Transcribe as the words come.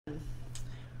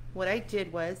what I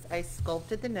did was I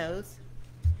sculpted the nose,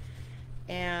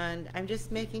 and I'm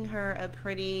just making her a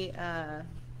pretty,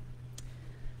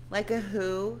 like a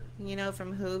Who, you know,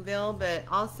 from Whoville, but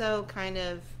also kind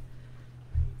of,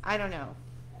 I don't know.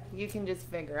 You can just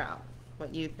figure out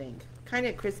what you think. Kind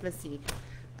of Christmassy,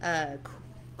 uh,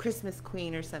 Christmas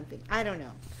Queen or something. I don't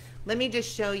know. Let me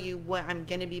just show you what I'm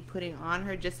going to be putting on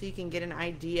her just so you can get an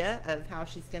idea of how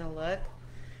she's going to look.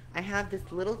 I have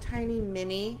this little tiny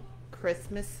mini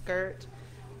Christmas skirt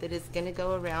that is going to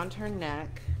go around her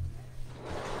neck,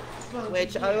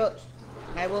 which I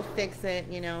will fix it,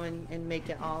 you know, and make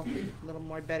it all a little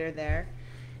more better there.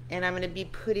 And I'm going to be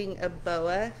putting a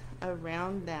boa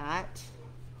around that.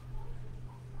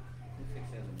 Who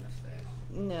fixes a mustache?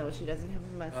 No, she doesn't have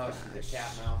a mustache. Oh, she's a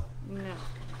cat mouth? No.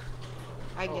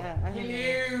 I Oh. get.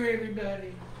 Hello,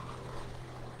 everybody.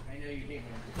 I know you hate me.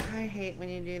 I hate when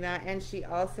you do that. And she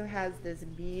also has this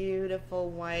beautiful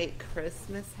white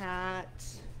Christmas hat.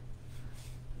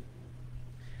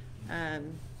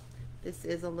 This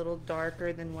is a little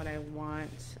darker than what I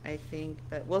want, I think,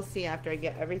 but we'll see after I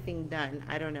get everything done.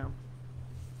 I don't know.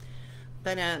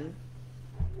 But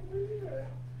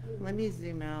let me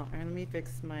zoom out and let me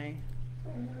fix my,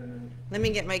 let me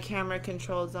get my camera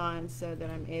controls on so that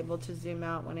I'm able to zoom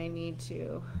out when I need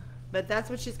to. But that's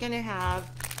what she's gonna have.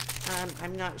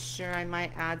 I'm not sure, I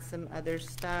might add some other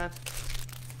stuff.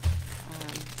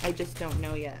 I just don't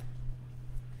know yet.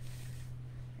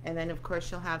 And then of course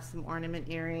she'll have some ornament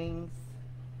earrings,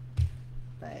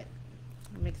 but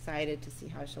I'm excited to see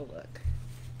how she'll look.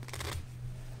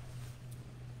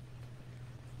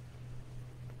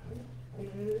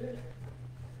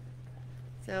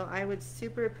 So I would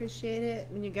super appreciate it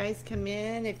when you guys come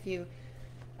in, if you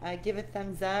give a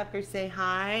thumbs up or say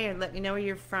hi or let me know where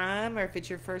you're from, or if it's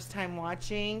your first time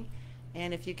watching,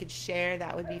 and if you could share,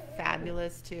 that would be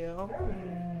fabulous too.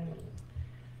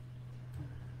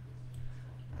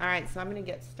 Alright, so I'm going to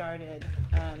get started.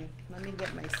 Let me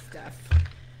get my stuff.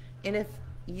 And if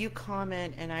you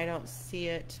comment and I don't see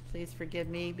it, please forgive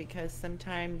me, because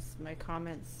sometimes my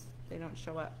comments, they don't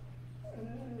show up.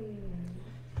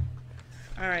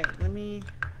 Alright, let me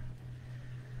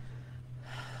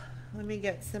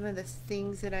get some of the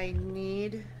things that I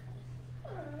need.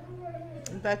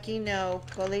 Bucky, no.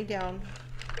 Go lay down.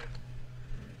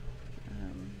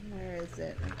 Where is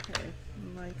it? Okay.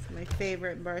 My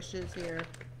favorite brushes here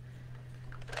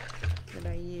that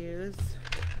I use,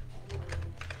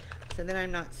 so that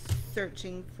I'm not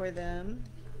searching for them.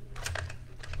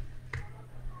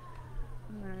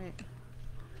 Alright.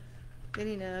 Good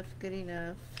enough, good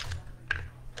enough.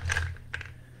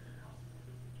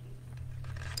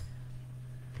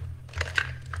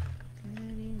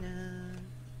 Good enough.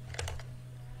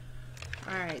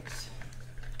 Alright.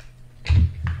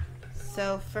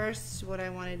 So first, what I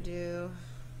want to do,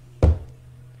 let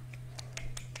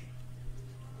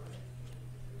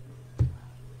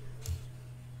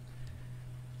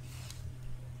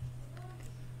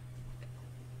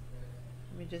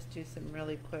me just do some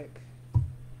really quick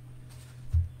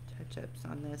touch-ups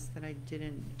on this that I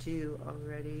didn't do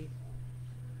already.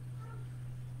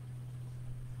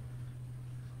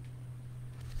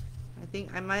 I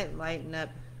think I might lighten up.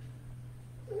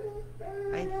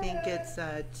 I think it's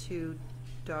too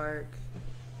dark,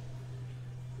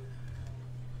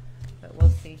 but we'll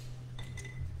see.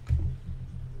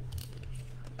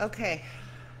 Okay.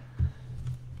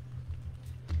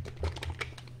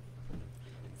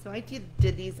 So I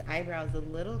did these eyebrows a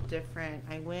little different.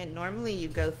 Normally you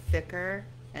go thicker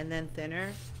and then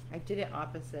thinner. I did it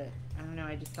opposite. I don't know,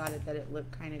 I just thought that it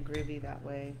looked kind of groovy that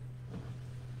way.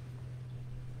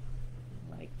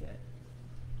 Liked it.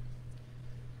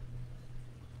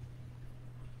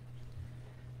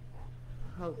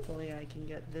 Hopefully I can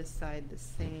get this side the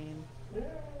same.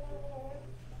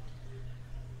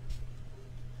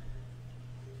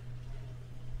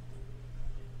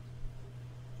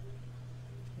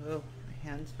 Oh, my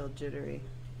hands feel jittery.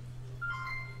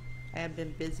 I have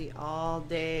been busy all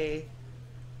day.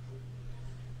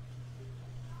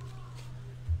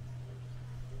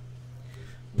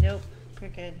 Nope,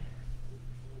 crooked.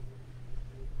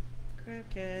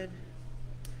 Crooked.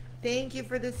 Thank you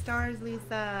for the stars,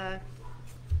 Lisa.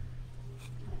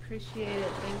 Appreciate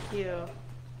it. Thank you.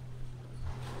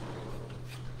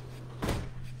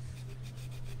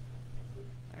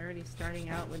 Already starting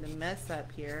out with a mess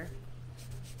up here.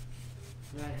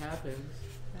 That happens.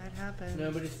 That happens.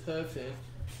 Nobody's perfect.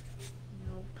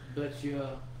 Nope. But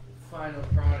your final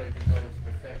product is always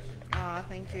perfection. Aw,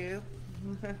 thank you.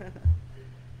 It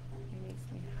makes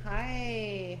me,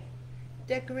 hi.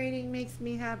 Decorating makes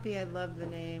me happy. I love the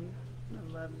name.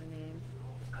 I love the name.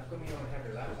 come you don't have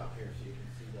your laptop here so you can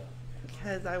see the...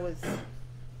 Because I was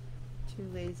too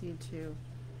lazy to.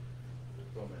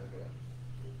 Go a minute, go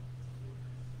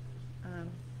ahead.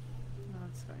 No,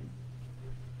 it's fine.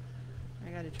 I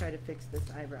gotta try to fix this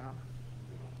eyebrow.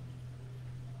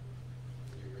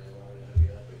 Do you really want me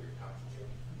to hook it up with your concentrate?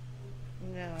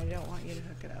 No, I don't want you to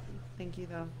hook it up. Thank you,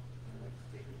 though.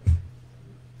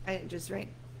 I just right.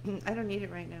 I don't need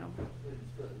it right now.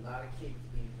 Just put a lot of cake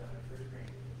beans on it for the green.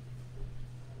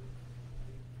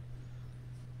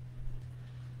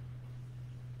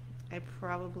 I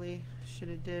probably should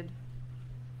have did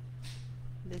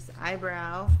this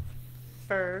eyebrow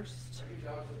first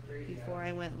Your dogs look crazy. before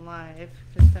I went live,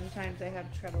 because sometimes I have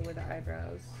trouble with the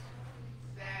eyebrows.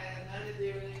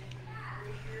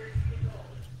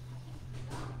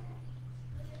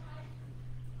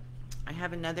 I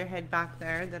have another head back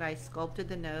there that I sculpted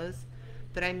the nose,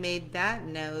 but I made that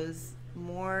nose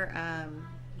more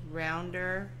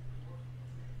rounder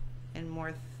and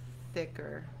more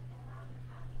thicker.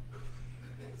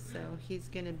 So he's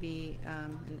gonna be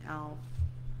an elf.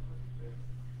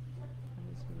 That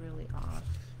was really off.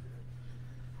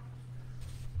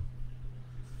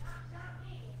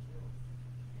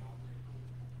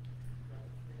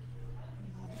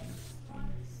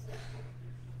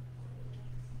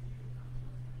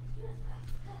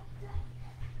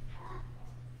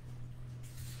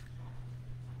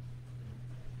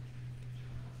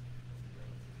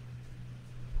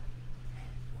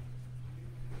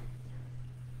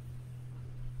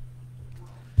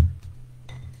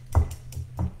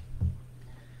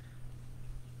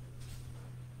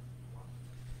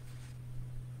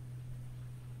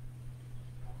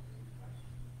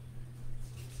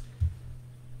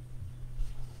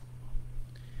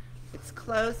 It's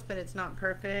close, but it's not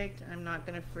perfect. I'm not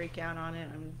gonna freak out on it.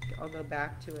 I'll go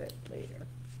back to it later.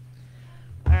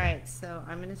 All right, so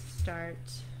I'm gonna start.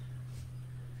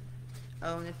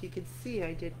 Oh, and if you could see,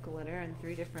 I did glitter and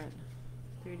three different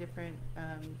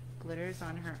glitters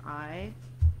on her eye.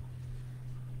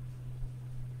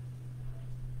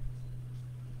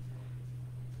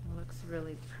 It looks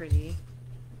really pretty.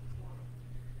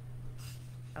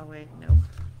 Oh wait, nope.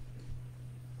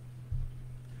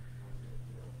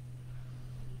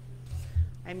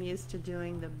 I'm used to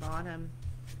doing the bottom,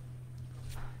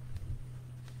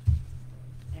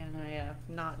 and I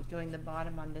not doing the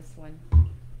bottom on this one.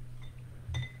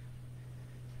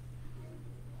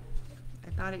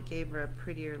 I thought it gave her a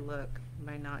prettier look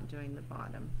by not doing the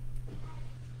bottom.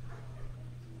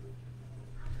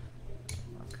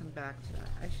 I'll come back to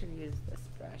that. I should use this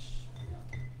brush.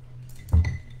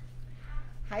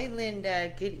 Hi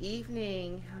Linda, good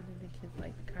evening. How did the kids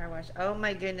like the car wash? Oh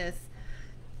my goodness.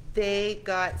 They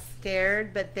got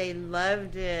scared, but they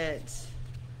loved it.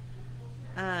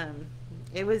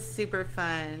 It was super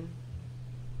fun.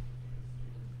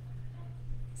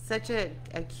 Such a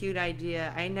cute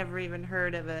idea. I never even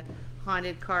heard of a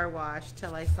haunted car wash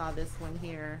till I saw this one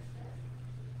here.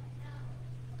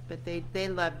 But they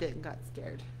loved it and got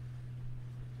scared.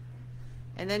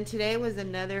 And then today was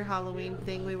another Halloween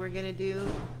thing we were gonna do.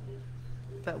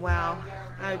 But wow,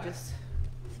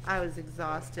 I was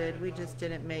exhausted. We just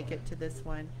didn't make it to this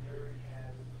one.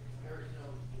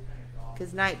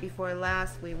 Because night before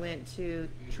last, we went to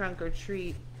Trunk or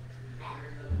Treat.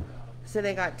 So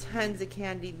they got tons of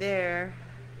candy there.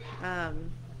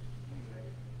 And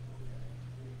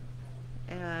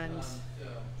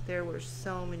there were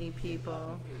so many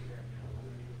people.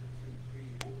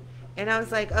 And I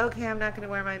was like, okay, I'm not going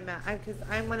to wear my mask. Because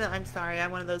I'm one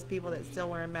of those people that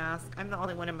still wear a mask. I'm the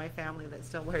only one in my family that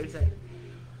still wears it.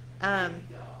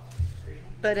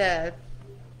 But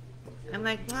I'm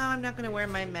like, no, I'm not going to wear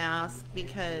my mask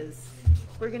because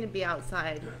we're going to be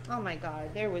outside. Oh my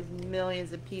God, there was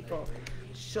millions of people,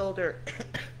 shoulder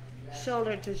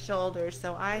to shoulder.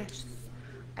 So I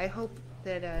hope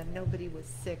that nobody was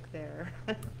sick there.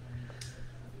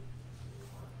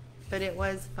 But it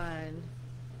was fun.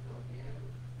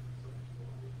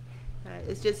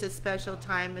 It's just a special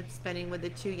time of spending with the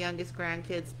two youngest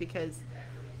grandkids because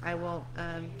I won't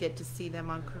get to see them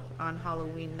on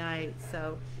Halloween night.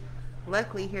 So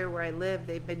luckily here where I live,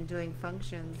 they've been doing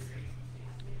functions,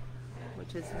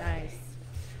 which is nice.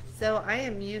 So I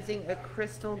am using a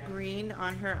crystal green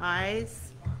on her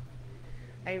eyes.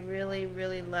 I really,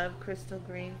 really love crystal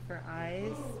green for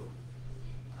eyes.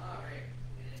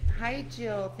 Hi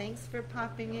Jill, thanks for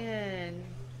popping in.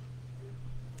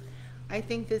 I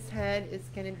think this head is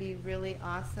going to be really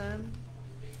awesome.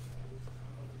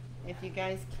 If you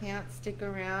guys can't stick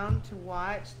around to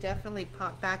watch, definitely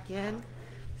pop back in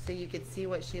so you could see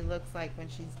what she looks like when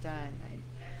she's done.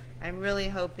 I'm really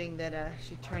hoping that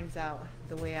she turns out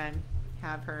the way I'm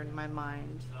have her in my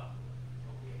mind.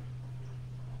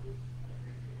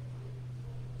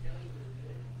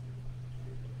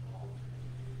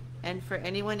 And for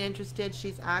anyone interested,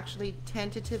 she's actually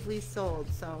tentatively sold,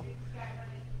 so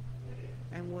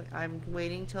I'm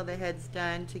waiting till the head's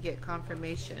done to get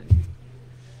confirmation.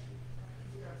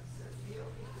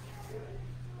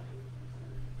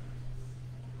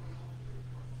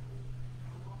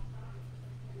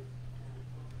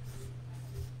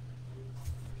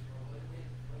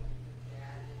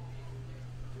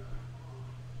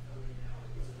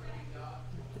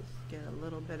 Just get a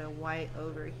little bit of white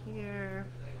over here.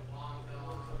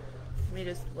 Let me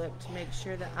just look to make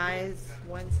sure the eyes,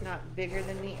 one's not bigger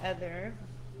than the other.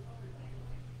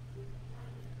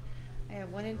 I have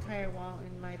one entire wall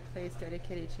in my place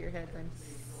dedicated to your head.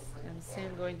 I'm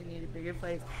soon going to need a bigger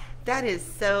place. That is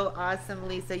so awesome,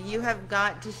 Lisa. You have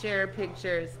got to share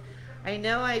pictures. I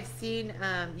know I've seen,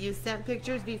 you sent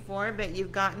pictures before, but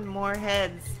you've gotten more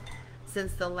heads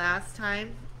since the last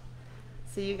time.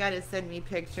 So you got to send me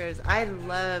pictures. I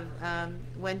love,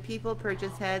 when people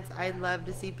purchase heads, I love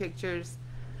to see pictures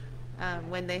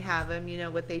when they have them, you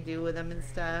know, what they do with them and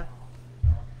stuff.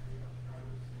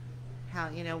 How,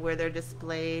 you know, where they're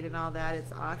displayed and all that.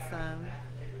 It's awesome.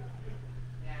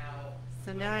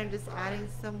 So now I'm just adding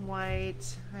some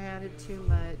white. I added too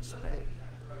much, but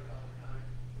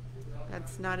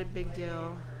that's not a big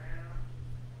deal.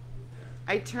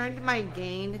 I turned my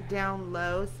gain down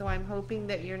low, so I'm hoping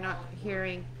that you're not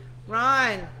hearing.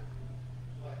 Ron,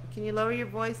 can you lower your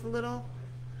voice a little?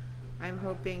 I'm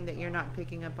hoping that you're not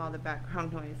picking up all the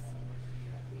background noise,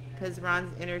 because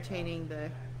Ron's entertaining the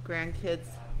grandkids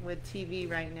with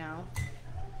TV right now.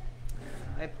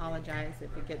 I apologize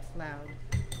if it gets loud.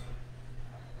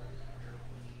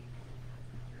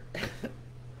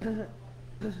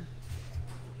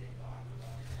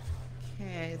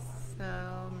 Okay, so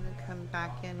I'm going to come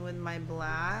back in with my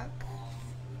black.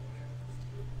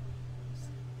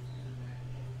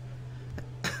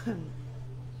 Pull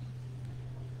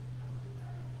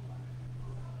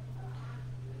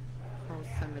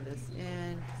some of this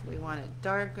in because we want it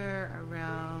darker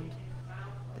around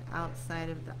the outside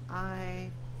of the eye.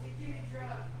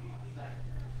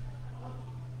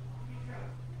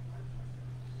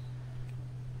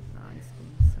 Oh, it's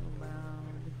being so loud.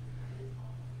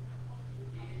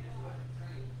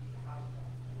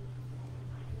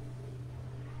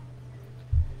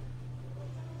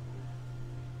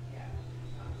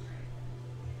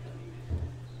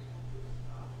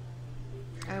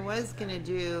 I was gonna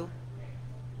do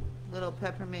little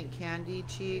peppermint candy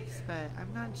cheeks, but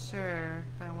I'm not sure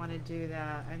if I want to do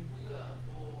that. I'm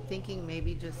thinking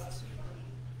maybe just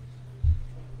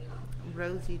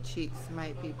rosy cheeks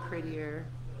might be prettier.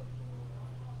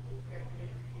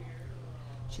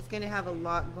 She's gonna have a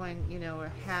lot going, you know, a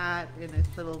hat and a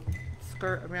little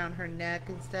skirt around her neck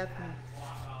and stuff, and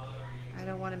I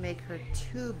don't want to make her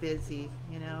too busy,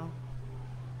 you know,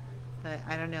 but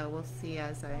I don't know, we'll see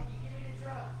as I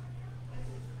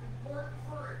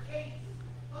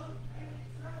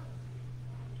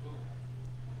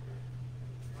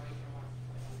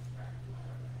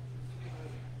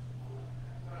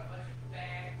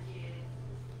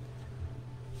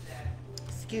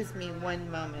Excuse me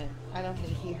one moment. I don't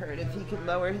think he heard. If he could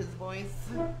lower his voice.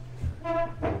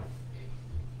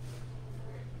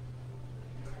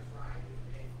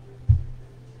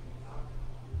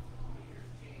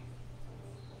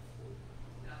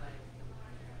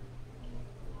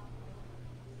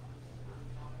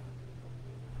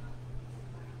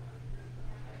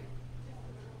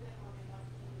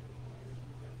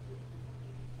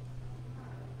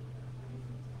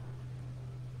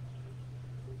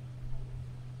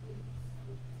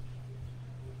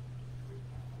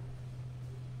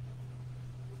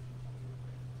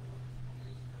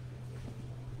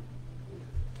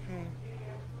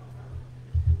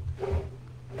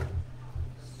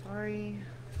 Sorry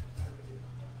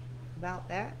about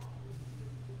that.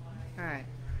 Alright.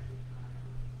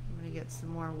 I'm going to get some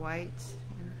more white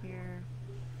in here.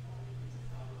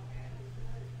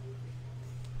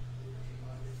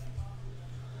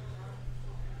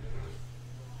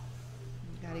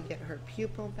 Got to get her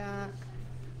pupil back.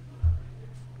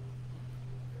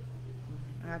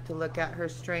 I have to look at her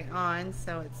straight on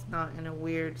so it's not in a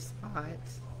weird spot.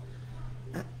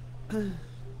 Okay.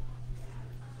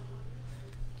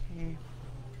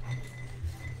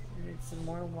 Need some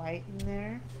more white in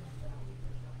there.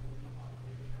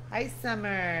 Hi,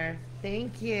 Summer.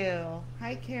 Thank you.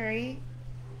 Hi, Carrie.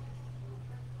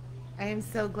 I am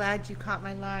so glad you caught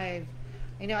my live.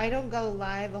 I know I don't go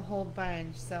live a whole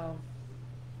bunch, so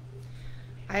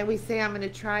I always say I'm going to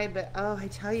try, but oh, I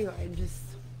tell you,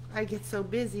 I get so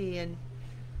busy and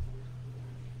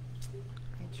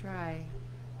I try.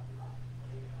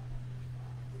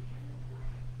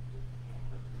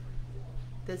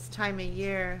 This time of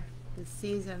year, this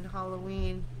season,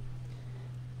 Halloween,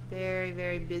 very,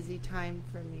 very busy time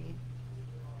for me.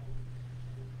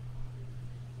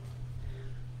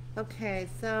 Okay,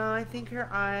 so I think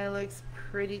her eye looks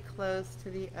pretty close to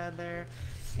the other.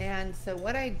 And so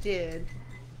what I did,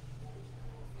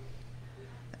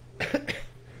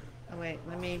 oh wait,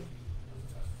 let me,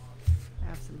 I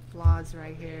have some flaws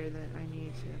right here that I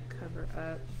need to cover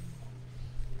up.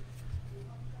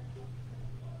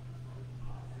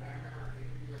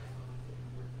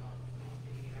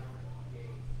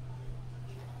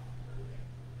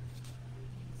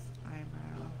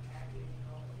 Eyebrow.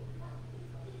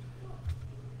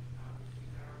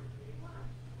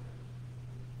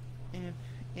 If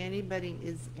anybody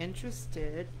is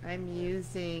interested, I'm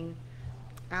using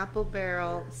Apple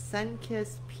Barrel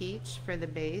Sunkissed Peach for the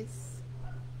base.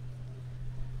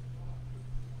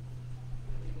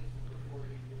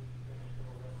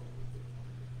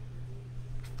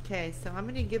 Okay, so I'm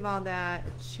going to give all that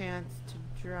a chance to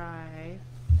dry.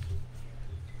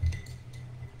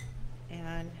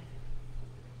 And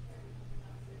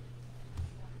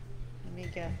let me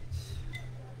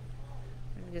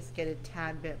just get a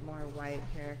tad bit more white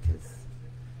here, because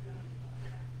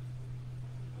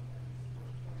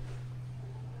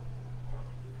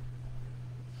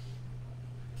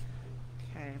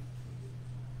okay.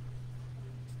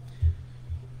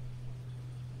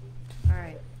 All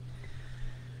right.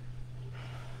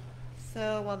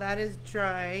 So while that is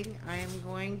drying, I am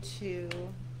going to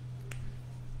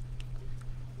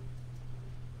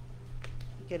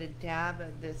get a dab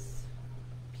of this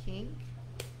pink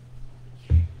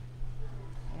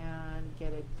and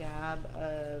get a dab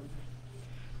of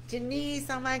Denise.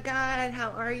 Oh my God, how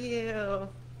are you?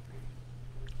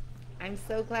 I'm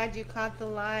so glad you caught the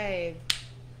live.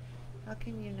 How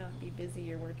can you not be busy?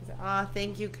 Your work is. Ah,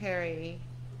 thank you, Carrie.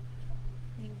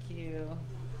 Thank you.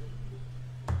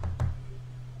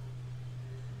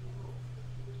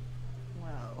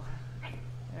 Whoa.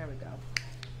 There we go.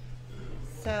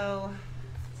 So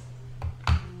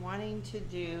I'm wanting to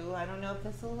do, I don't know if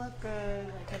this will look good.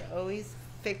 I could always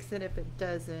fix it if it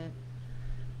doesn't.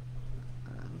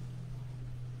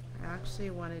 I actually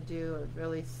want to do a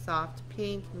really soft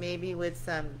pink, maybe with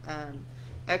some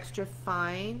extra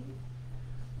fine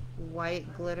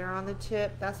white glitter on the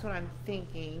tip. That's what I'm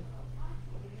thinking.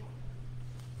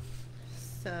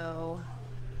 So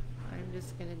I'm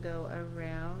just going to go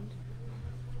around,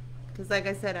 because like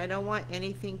I said, I don't want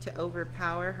anything to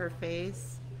overpower her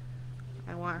face.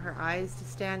 I want her eyes to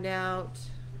stand out,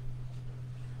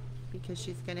 because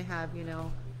she's going to have, you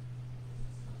know,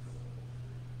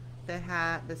 the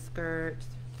hat, the skirt.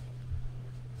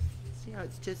 See how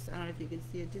it's just, I don't know if you can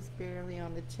see it, just barely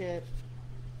on the tip.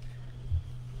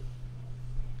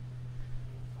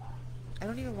 I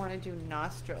don't even want to do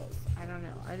nostrils. I don't know.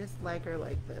 I just like her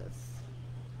like this.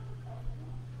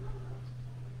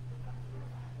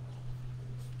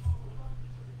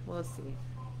 We'll see.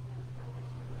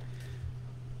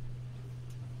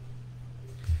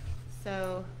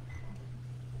 So,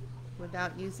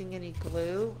 without using any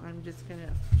glue, I'm just going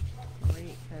to,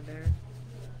 great Heather,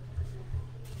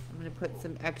 I'm going to put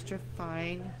some extra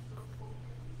fine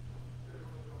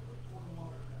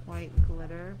white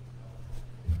glitter.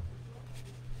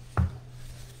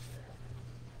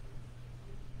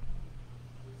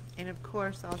 And of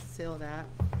course I'll seal that.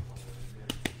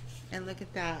 And look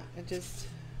at that. It just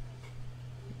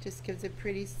gives a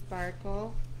pretty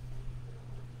sparkle.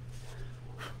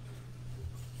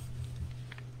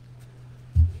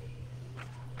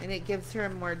 And it gives her a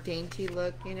more dainty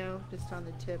look, you know, just on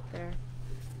the tip there.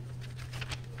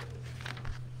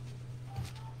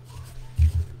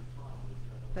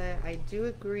 But I do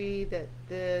agree that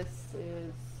this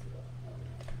is,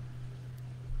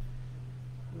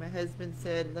 my husband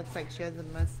said, looks like she has a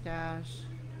mustache.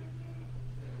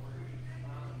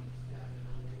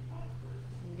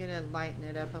 I'm gonna lighten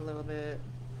it up a little bit.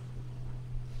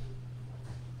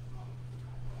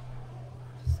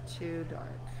 It's too dark.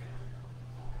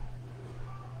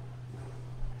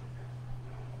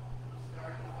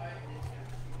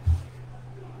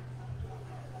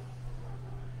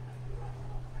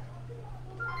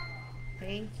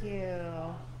 Thank you.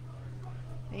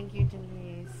 Thank you,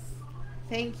 Denise.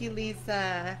 Thank you,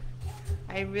 Lisa.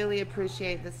 I really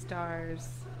appreciate the stars.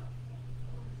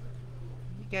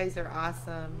 You guys are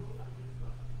awesome.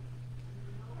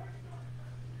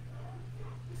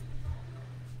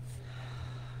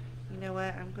 You know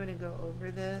what? I'm going to go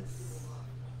over this.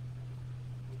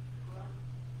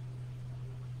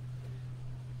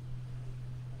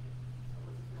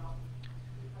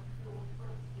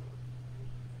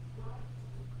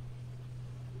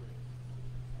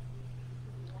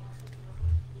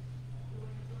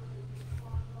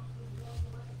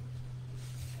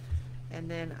 And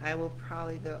then I will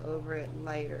probably go over it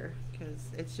lighter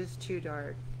because it's just too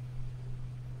dark.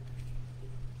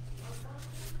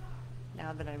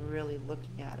 Now that I'm really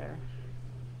looking at her.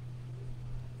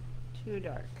 Too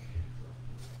dark.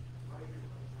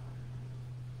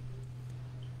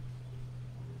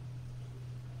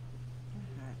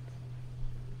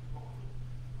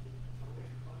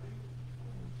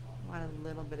 Want a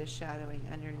little bit of shadowing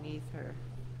underneath her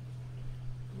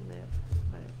lip,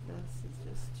 but this is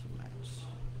just too much.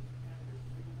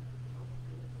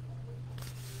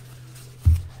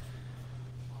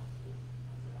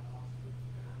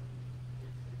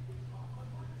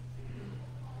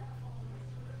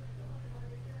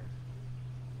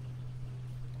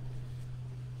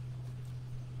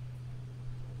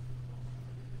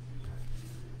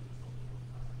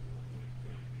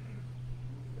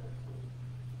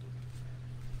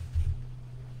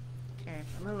 Okay,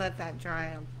 I'm gonna let that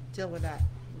dry. I'll deal with that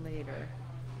later.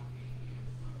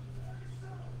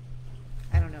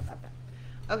 I don't know about that.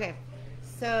 Okay,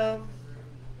 so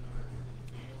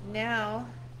now,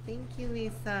 thank you,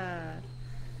 Lisa.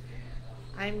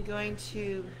 I'm going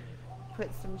to put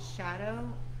some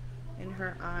shadow in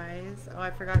her eyes. Oh, I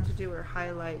forgot to do her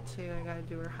highlight too. I gotta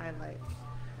do her highlight.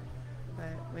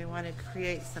 But we want to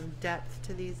create some depth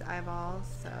to these eyeballs,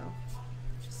 so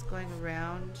just going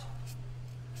around.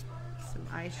 Some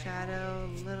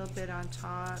eyeshadow, a little bit on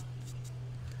top.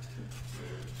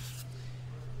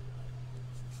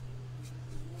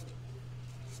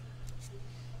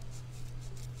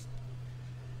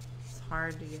 It's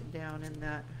hard to get down in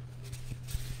this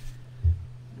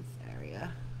area.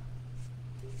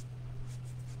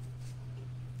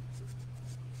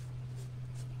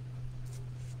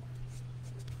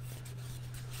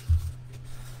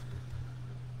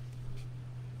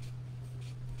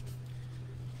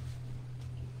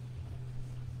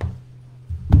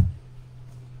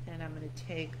 I'm going to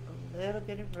take a little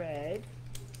bit of red.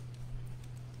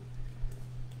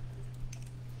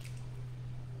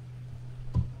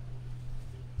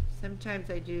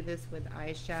 Sometimes I do this with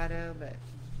eyeshadow, but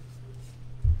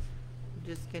I'm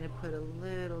just going to put a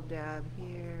little dab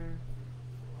here.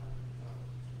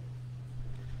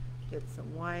 Get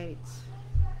some white.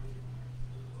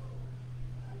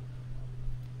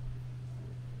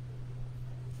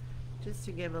 Just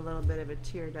to give a little bit of a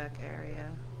tear duct area.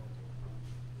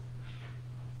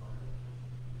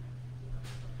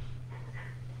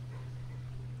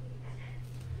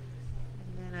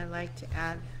 I like to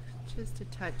add just a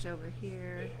touch over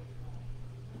here.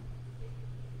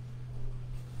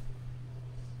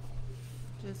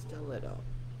 Just a little.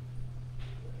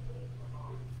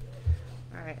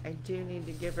 Alright, I do need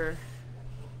to give her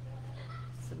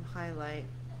some highlight.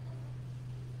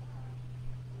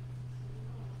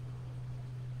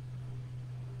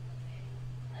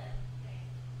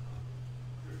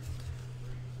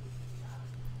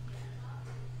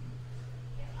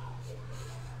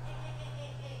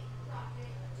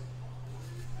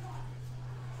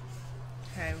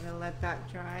 Okay, I'm going to let that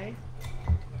dry.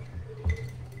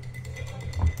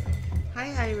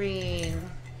 Hi, Irene.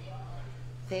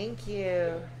 Thank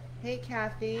you. Hey,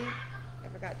 Kathy. I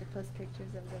forgot to post pictures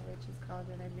of the witch's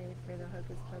cauldron I made for the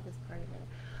Hocus Pocus party.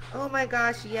 Oh my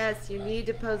gosh, yes, you need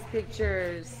to post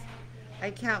pictures.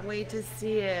 I can't wait to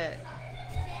see it.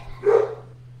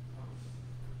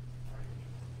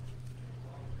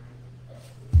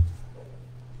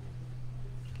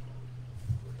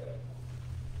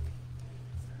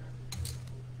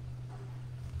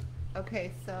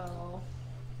 Okay, so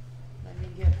let me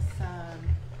get some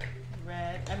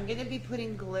red. I'm going to be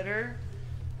putting glitter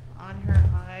on her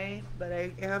eye, but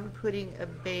I am putting a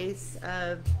base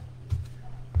of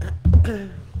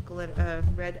glitter,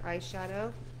 red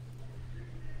eyeshadow.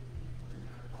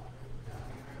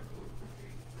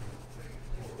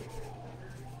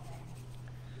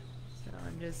 So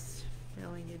I'm just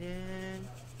filling it in.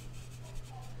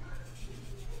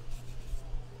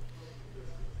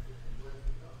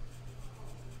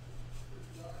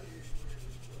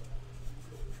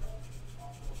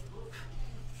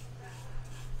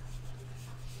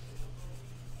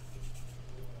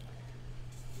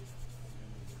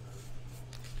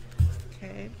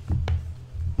 Okay.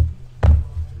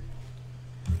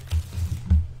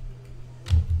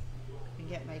 And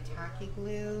get my tacky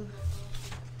glue.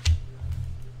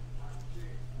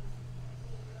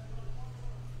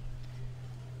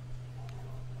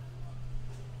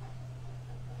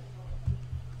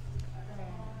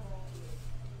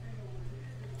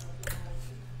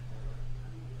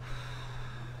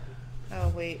 Oh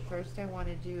wait, first I want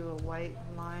to do a white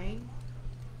line.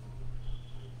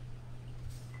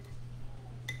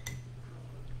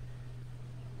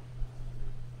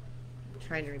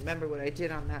 trying to remember what I did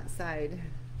on that side.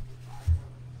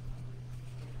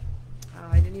 Oh,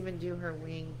 I didn't even do her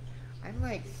wing. I'm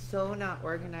like so not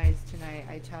organized tonight,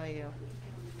 I tell you.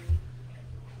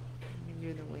 Let me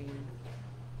do the wing.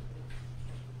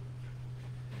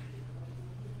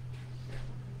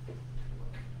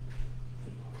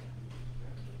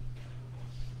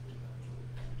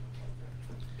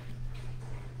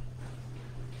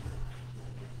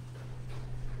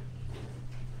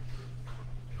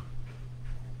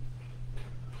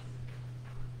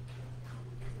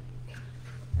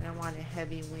 I don't want a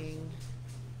heavy wing.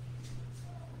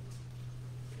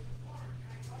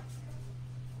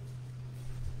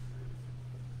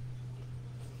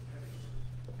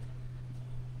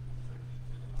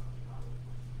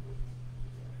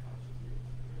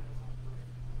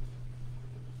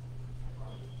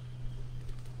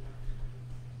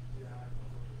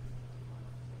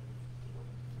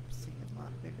 I'm seeing a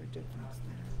lot bigger difference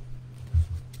there.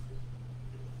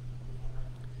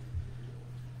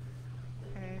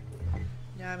 Okay.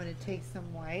 Now I'm going to take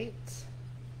some white.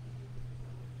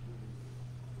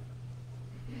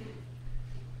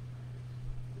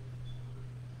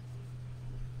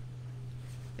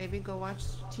 Maybe go watch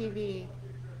TV.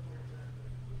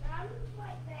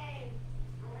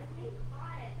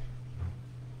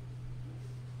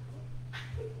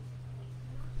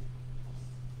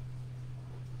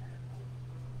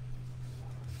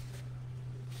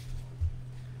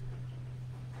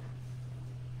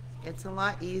 It's a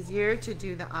lot easier to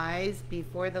do the eyes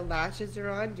before the lashes are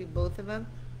on. Do both of them.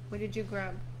 What did you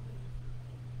grab?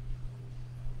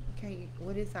 Okay,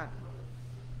 what is that?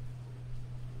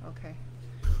 Okay.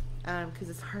 Because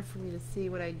it's hard for me to see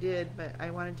what I did, but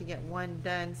I wanted to get one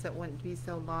done so it wouldn't be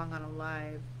so long on a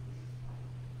live.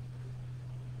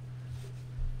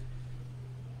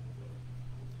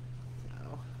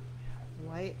 So,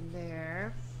 white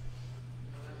there.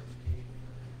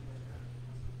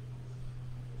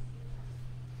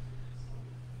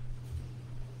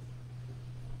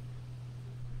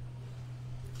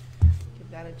 Give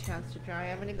that a chance to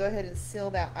dry. I'm going to go ahead and seal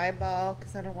that eyeball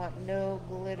because I don't want no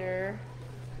glitter.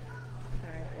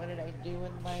 Alright, what did I do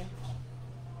with my...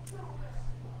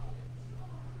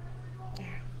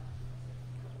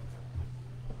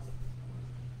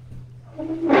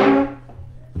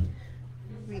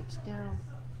 Reach down.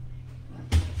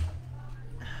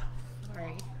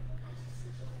 Sorry.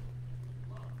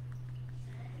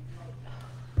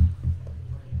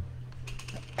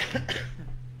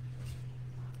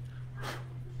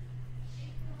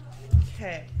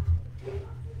 Okay. So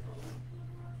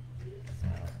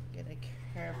I'm gonna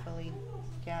carefully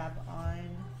dab on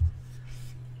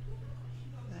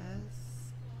this.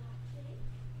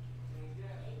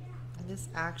 And this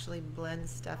actually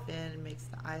blends stuff in and makes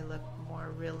the eye look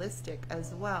more realistic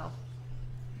as well.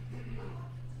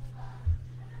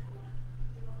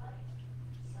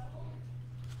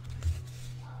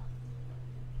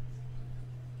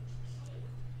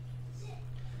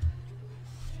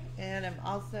 And I'm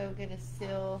also going to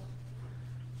seal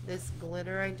this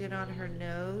glitter I did on her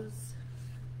nose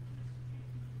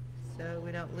so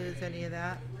we don't lose any of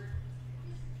that.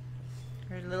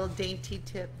 Her little dainty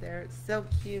tip there. It's so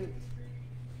cute.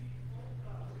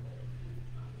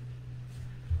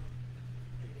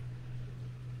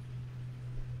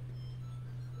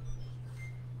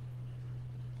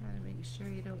 Gotta make sure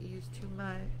you don't use too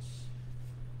much.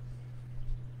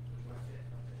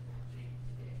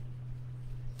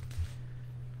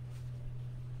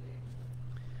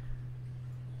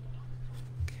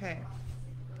 Okay.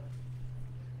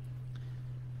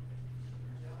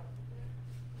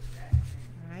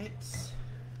 All right.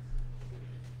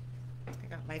 I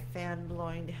got my fan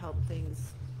blowing to help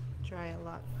things dry a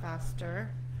lot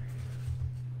faster.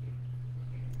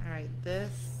 All right, this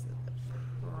is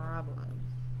the problem.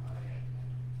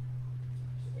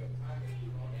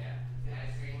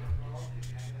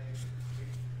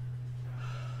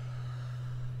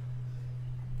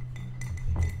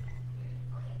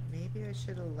 Maybe I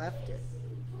should have left it.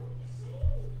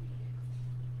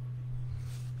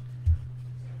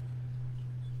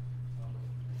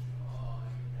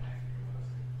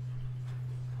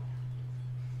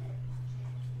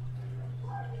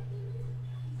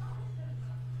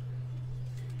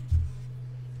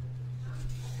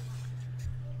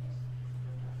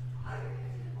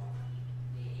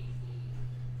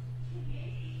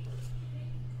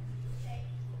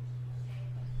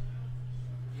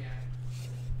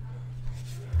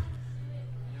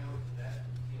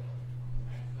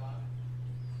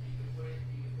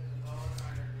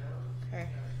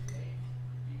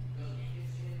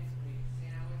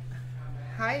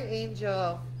 Hi,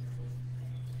 Angel.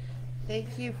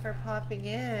 Thank you for popping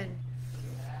in.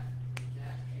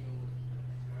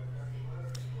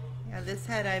 Yeah, this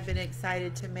head I've been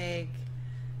excited to make.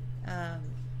 I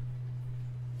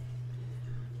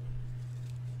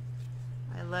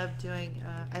love doing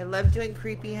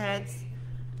creepy heads.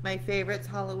 My favorite's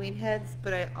Halloween heads,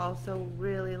 but I also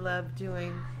really love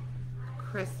doing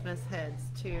Christmas heads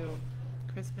too.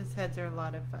 Christmas heads are a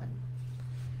lot of fun.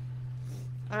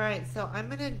 Alright, so I'm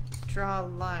going to draw a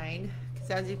line, because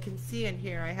as you can see in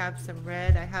here, I have some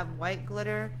red, I have white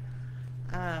glitter.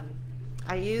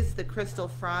 I use the Crystal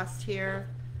Frost here.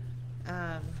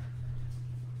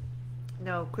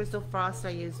 No, Crystal Frost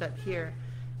I used up here.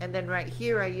 And then right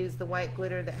here I use the white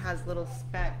glitter that has little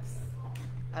specks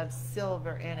of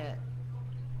silver in it.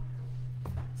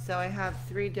 So I have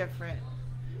 3 different,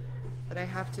 but I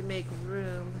have to make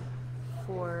room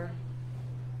for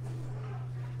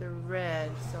the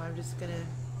red, so I'm just gonna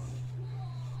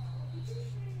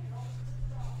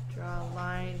draw a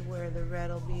line where the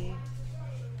red will be.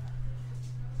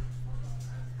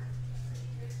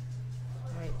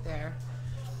 Right there.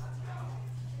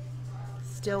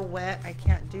 Still wet. I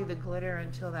can't do the glitter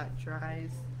until that dries.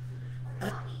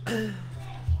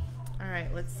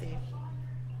 Alright, let's see.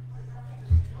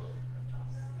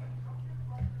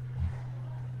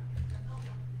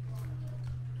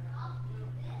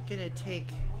 I'm gonna take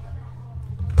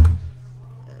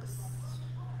this.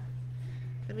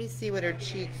 Let me see what her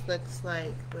cheeks looks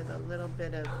like with a little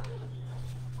bit of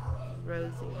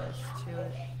rosiness to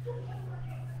it.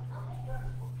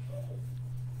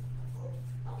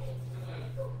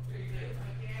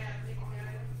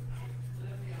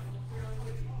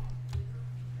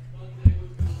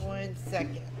 One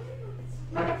second.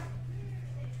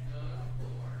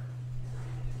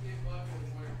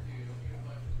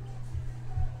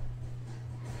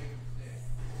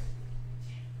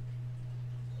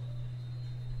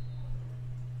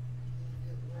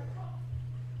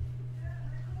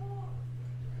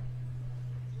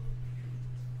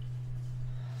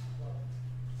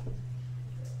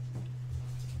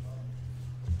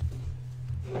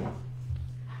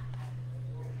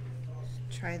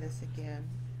 Try this again.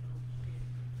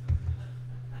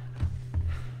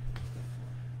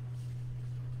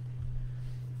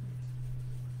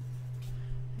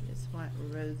 I just want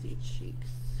rosy cheeks.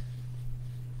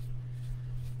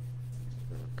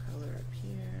 A little color up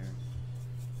here.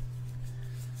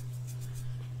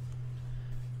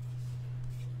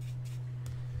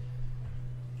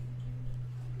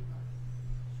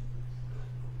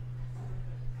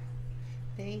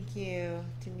 Thank you,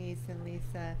 Denise and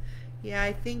Lisa. Yeah,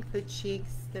 I think the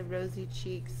cheeks, the rosy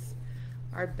cheeks,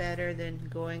 are better than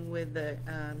going with the,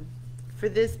 for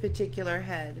this particular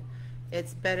head,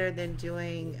 it's better than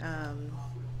doing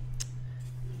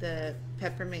the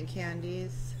peppermint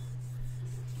candies,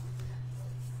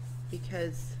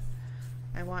 because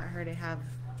I want her to have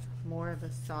more of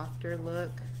a softer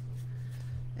look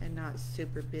and not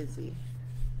super busy.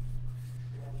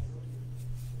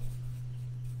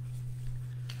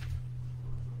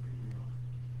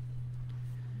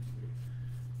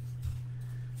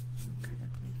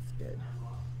 Good.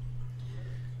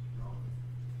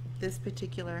 This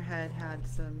particular head had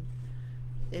some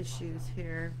issues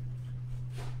here.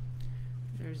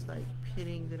 There's like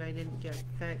pitting that I didn't get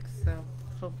fixed, so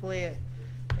hopefully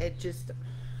it just,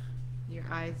 your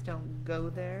eyes don't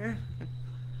go there.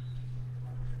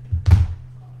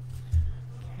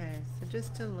 Okay, so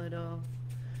just a little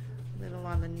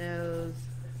on the nose,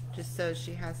 just so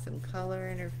she has some color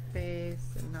in her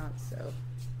face and not so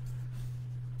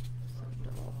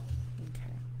dull.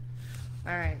 Okay.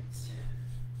 Alright,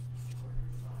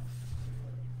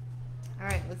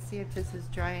 let's see if this is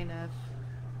dry enough.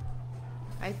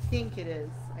 I think it is.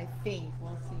 I think.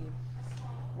 We'll see.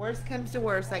 Worst comes to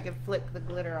worst, I can flick the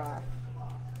glitter off.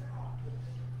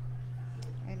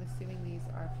 I'm assuming these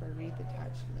are for wreath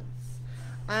attachments.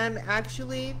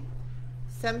 Actually,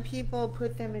 some people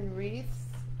put them in wreaths.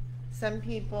 Some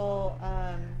people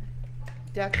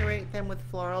decorate them with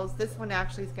florals. This one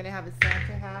actually is going to have a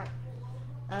Santa hat.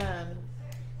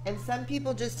 And some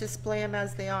people just display them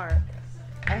as they are.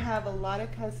 I have a lot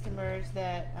of customers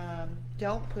that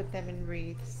don't put them in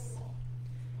wreaths,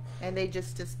 and they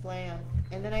just display them.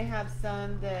 And then I have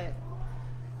some that,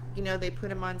 you know, they put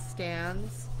them on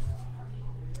stands.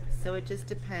 So it just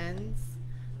depends.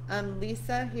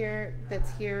 Lisa here,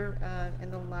 that's here in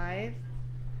the live,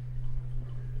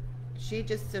 she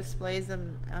just displays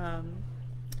them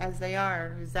as they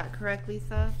are. Is that correct,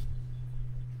 Lisa?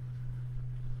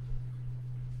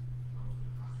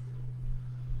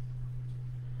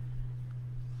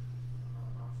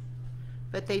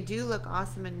 But they do look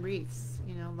awesome in wreaths.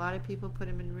 You know, a lot of people put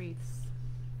them in wreaths.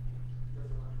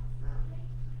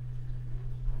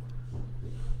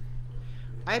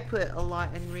 I put a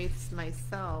lot in wreaths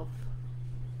myself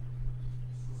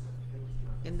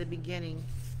in the beginning,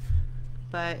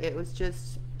 but it was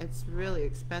just, it's really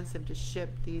expensive to ship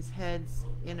these heads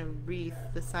in a wreath,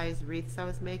 the size wreaths I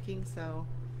was making, so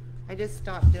I just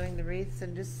stopped doing the wreaths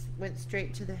and just went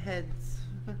straight to the heads.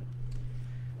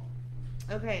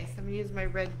 Okay, so I'm going to use my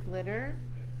red glitter.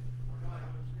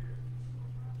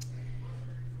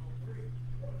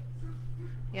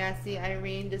 Yeah, see,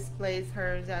 Irene displays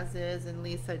hers as is, and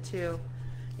Lisa too.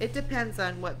 It depends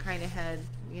on what kind of head,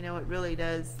 you know, it really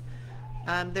does.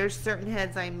 There's certain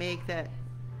heads I make that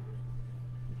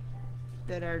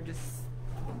are just,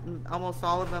 almost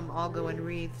all of them all go in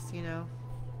wreaths, you know.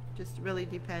 Just really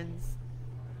depends.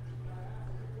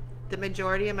 The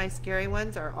majority of my scary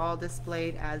ones are all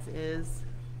displayed as is.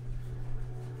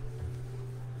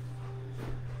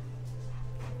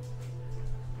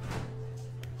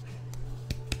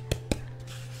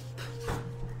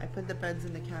 I put the buds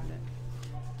in the cabinet.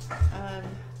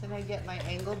 Then I get my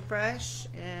angled brush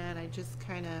and I just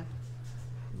kind of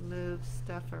move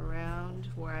stuff around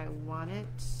where I want it.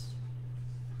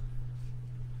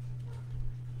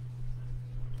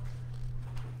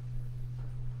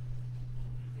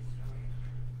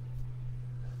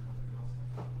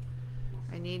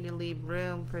 I need to leave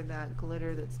room for that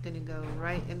glitter that's going to go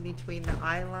right in between the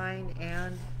eye line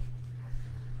and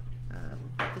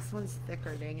this one's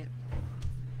thicker, dang it.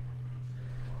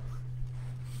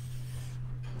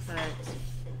 But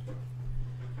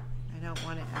I don't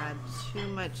want to add too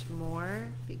much more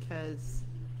because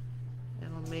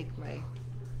it'll make my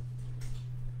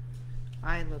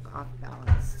eye look off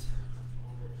balanced.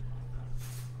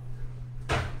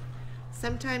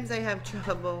 Sometimes I have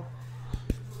trouble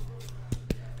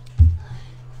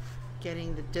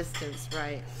getting the distance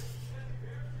right.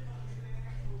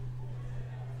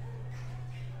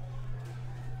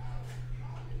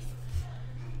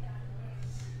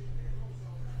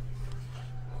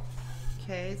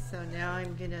 Okay, so now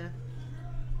I'm gonna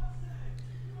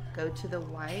go to the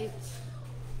white.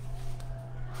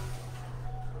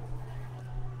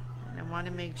 And I want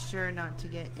to make sure not to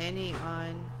get any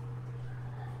on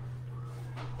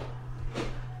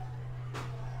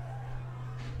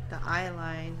the eye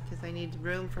line because I need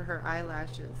room for her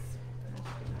eyelashes.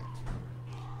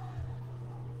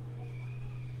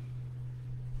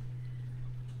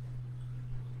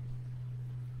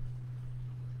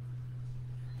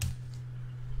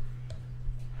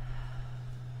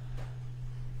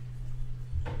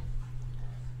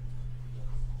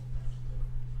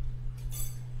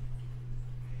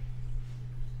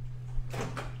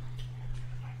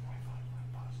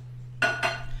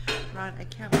 Ron, I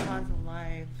can't pause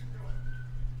live.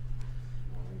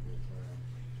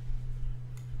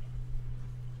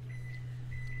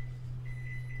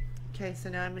 Okay, so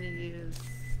now I'm going to use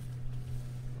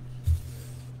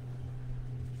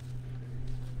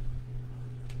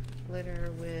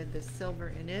glitter with the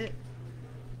silver in it.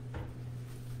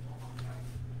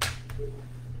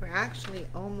 We're actually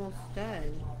almost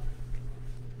done.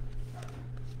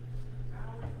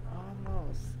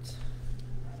 Almost.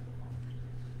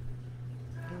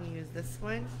 I'm going to use this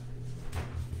one.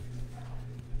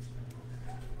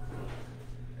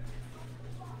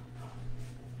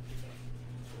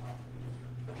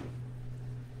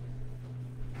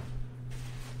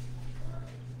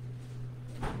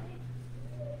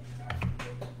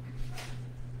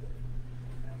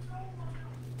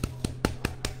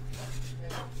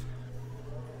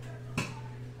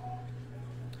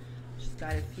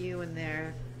 Got a few in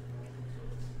there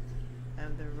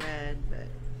of the red, but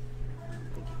I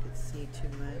don't think you could see too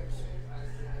much.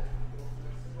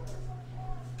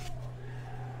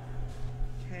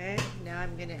 Okay, now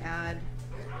I'm going to add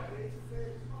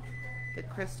the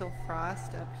crystal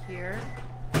frost up here.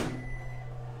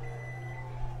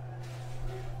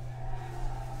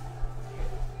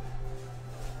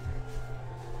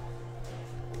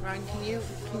 Ron,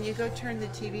 can you go turn the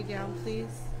TV down,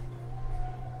 please?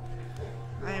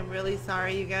 I am really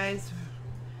sorry, you guys.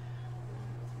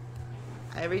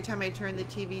 Every time I turn the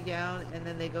TV down and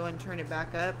then they go and turn it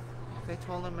back up, I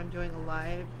told them I'm doing a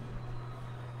live.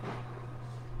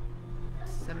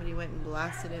 Somebody went and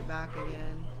blasted it back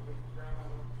again.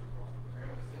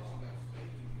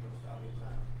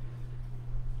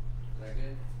 Is that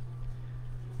good?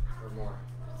 Or more?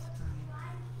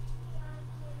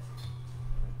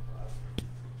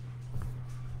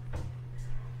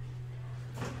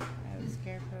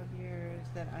 Scarecrow of yours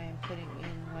that I am putting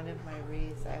in one of my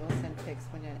wreaths. I will send pics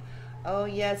when it. Oh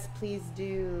yes, please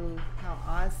do. How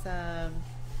awesome!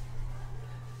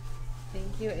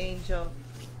 Thank you, Angel.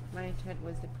 My intent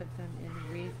was to put them in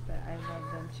a wreath, but I love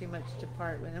them too much to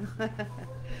part with them.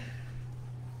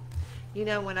 You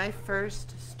know, when I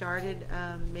first started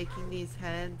making these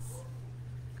heads,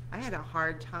 I had a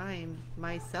hard time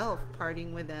myself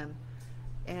parting with them.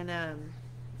 And I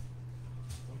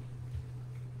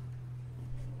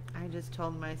just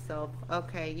told myself,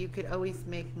 okay, you could always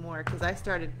make more, because I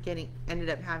ended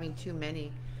up having too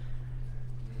many.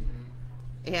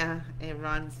 Yeah, and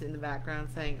Ron's in the background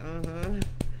saying,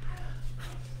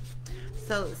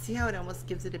 So see how it almost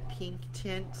gives it a pink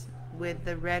tint with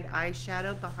the red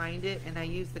eyeshadow behind it, and I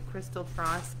use the Crystal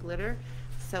Frost glitter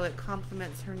so it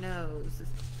complements her nose.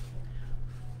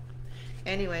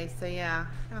 Anyway, so yeah,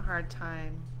 a hard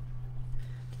time.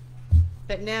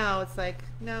 But now it's like,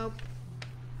 nope,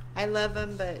 I love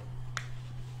them, but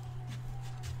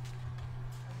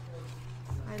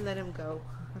I let them go.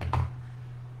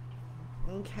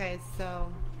 Okay,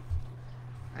 so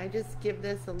I just give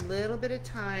this a little bit of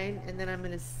time, and then I'm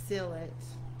going to seal it.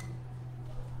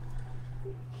 I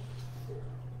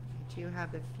do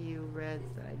have a few reds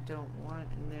that I don't want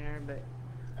in there, but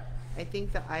I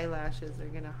think the eyelashes are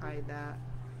going to hide that.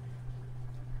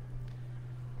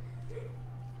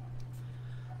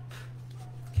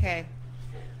 Okay,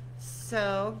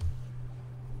 so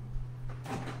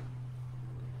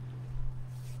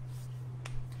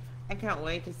I can't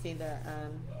wait to see the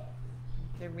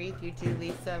wreath you do,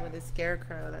 Lisa, with the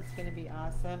scarecrow. That's going to be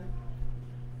awesome.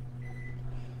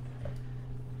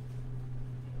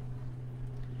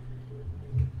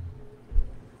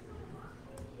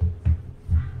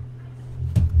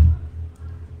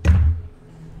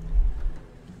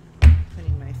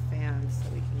 Putting my fan so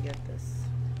we can get this.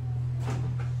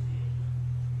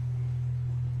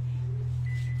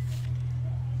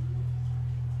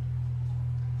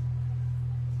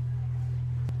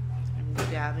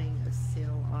 Dabbing a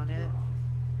seal on it.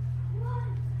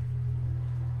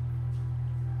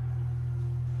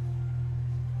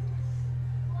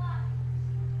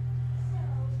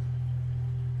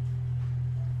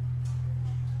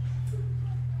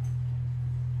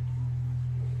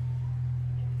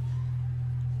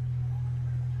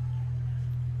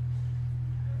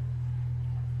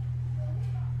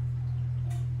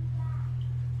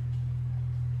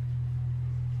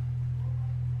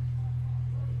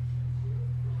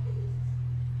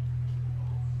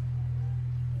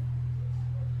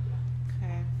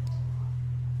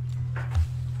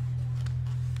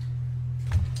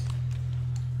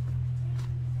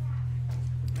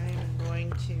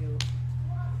 To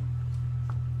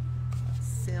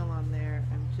seal on there,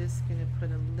 I'm just going to put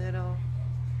a little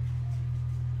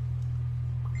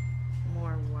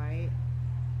more white.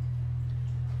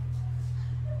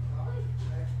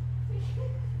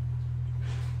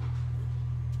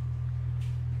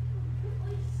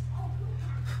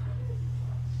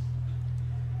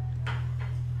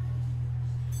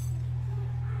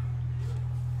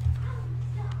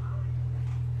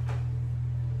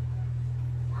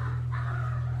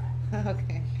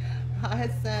 Okay,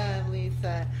 awesome,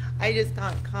 Lisa. I just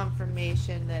got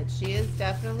confirmation that she is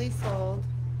definitely sold.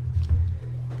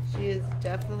 She is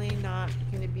definitely not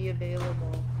going to be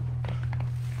available.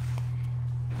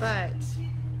 But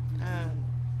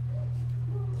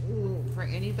ooh, for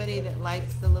anybody that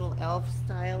likes the little elf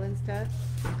style and stuff,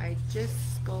 I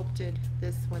just sculpted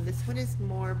this one. This one is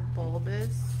more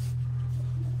bulbous.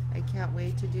 I can't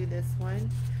wait to do this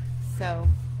one. So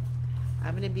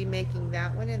I'm going to be making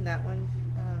that one, and that one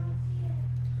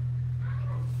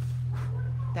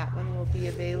will be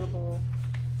available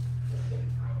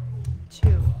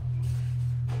too.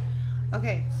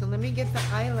 Okay, so let me get the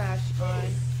eyelash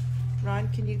on. Ron,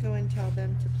 can you go and tell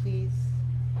them to please?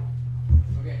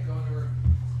 Okay, go in the room.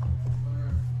 Go in the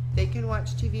room. They can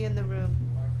watch TV in the room.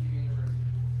 Watch TV in the room.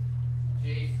 Jace,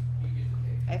 you get the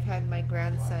tape. I've had my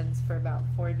grandsons for about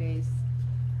 4 days.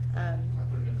 I'll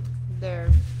put it in the room.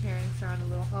 Their parents are on a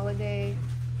little holiday.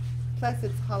 Plus,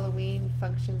 it's Halloween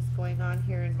functions going on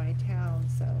here in my town,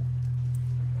 so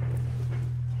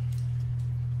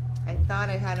I thought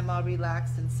I had them all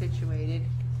relaxed and situated.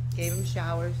 Gave them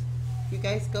showers. You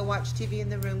guys go watch TV in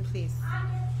the room, please.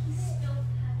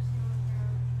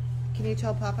 Can you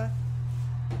tell Papa?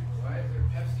 Why is there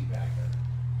Pepsi back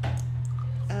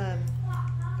there?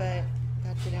 But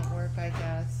that didn't work, I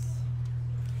guess.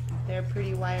 They're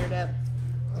pretty wired up.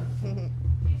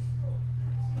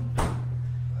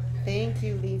 Thank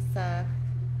you, Lisa.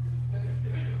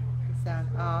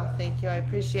 Oh, thank you. I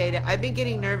appreciate it. I've been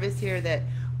getting nervous here that,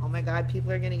 oh my God,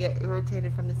 people are going to get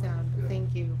irritated from the sound.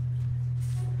 Thank you.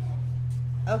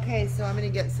 Okay, so I'm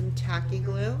going to get some tacky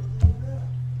glue.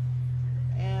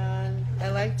 And I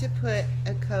like to put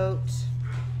a coat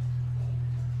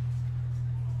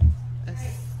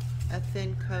a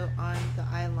thin coat on the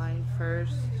eye line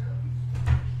first.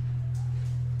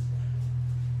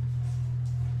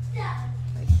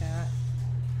 Like that.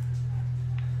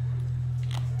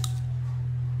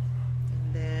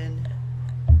 And then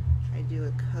I do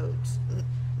a coat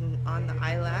on the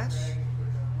eyelash.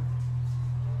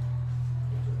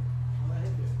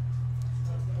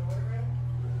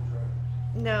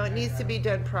 No, it needs to be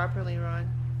done properly, Ron.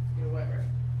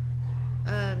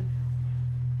 I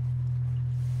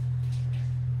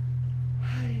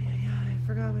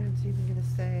forgot what I was even gonna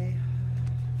say.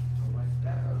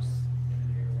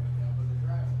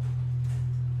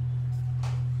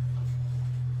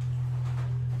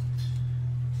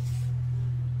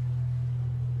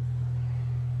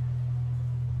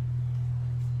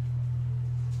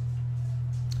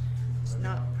 It's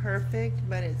not perfect,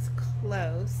 but it's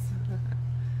close.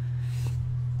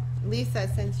 Lisa,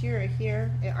 since you're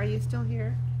here, are you still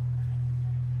here?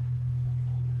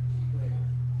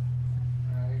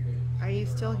 Are you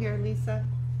still here, Lisa?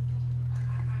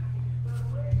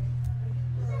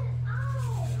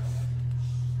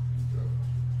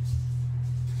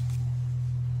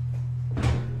 I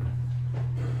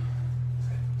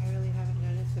really haven't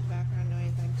noticed the background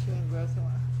noise. I'm too engrossed in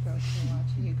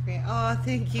watching you create. Oh,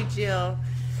 thank you, Jill.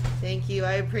 Thank you.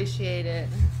 I appreciate it.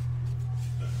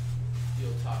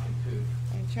 Still talking poop.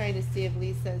 I'm trying to see if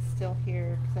Lisa is still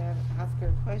here because I haven't asked her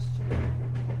a question.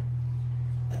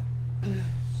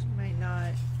 She might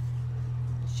not.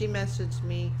 She messaged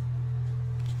me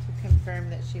to confirm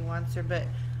that she wants her, but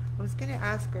I was going to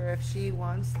ask her if she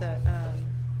wants the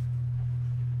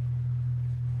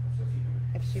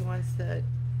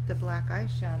black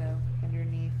eyeshadow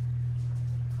underneath.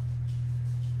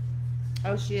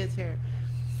 Oh, she is here.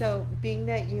 So being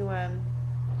that you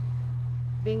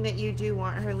do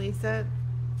want her, Lisa,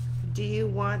 do you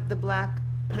want the black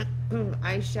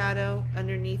eyeshadow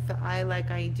underneath the eye like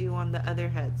I do on the other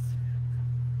heads?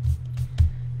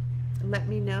 Let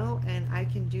me know and I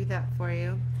can do that for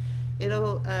you.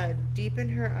 It'll deepen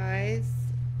her eyes.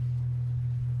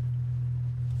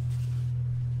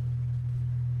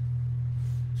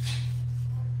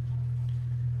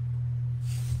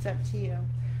 It's up to you.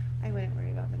 I wouldn't worry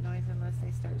about the noise unless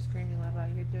they start screaming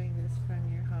loud. You're doing this from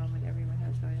your home and everyone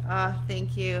has noise. Ah,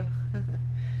 thank you.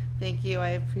 Thank you. I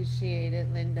appreciate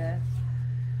it, Linda.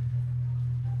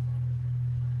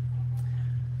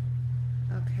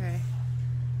 Okay.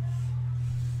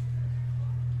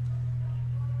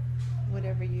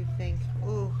 Whatever you think.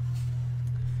 Ooh.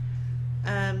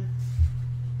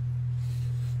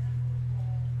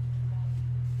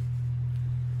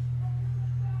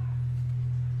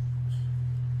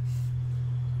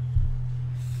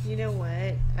 You know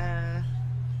what? I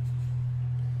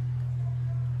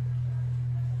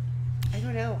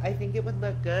don't know. I think it would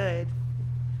look good.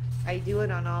 I do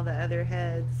it on all the other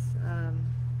heads.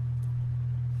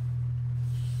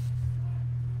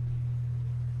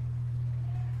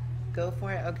 Go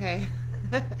for it? Okay.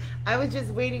 I was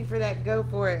just waiting for that go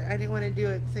for it. I didn't want to do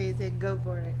it, so you said go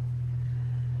for it.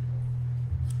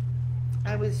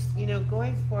 I was,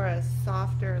 going for a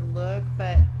softer look,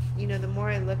 but, the more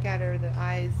I look at her, the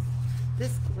eyes,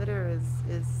 this glitter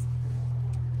is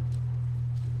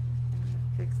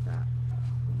fix that.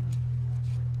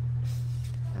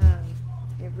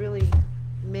 It really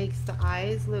makes the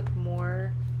eyes look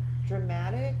more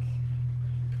dramatic.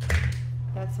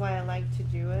 That's why I like to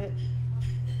do it.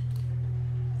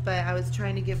 But I was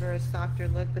trying to give her a softer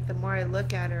look, but the more I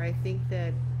look at her, I think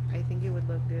it would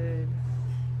look good.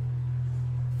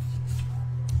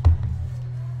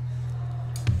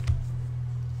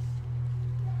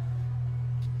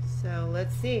 So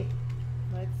let's see.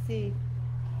 Let's see.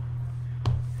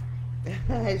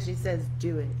 She says,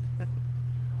 do it.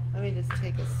 Let me just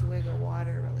take a swig of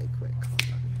water really quick. Hold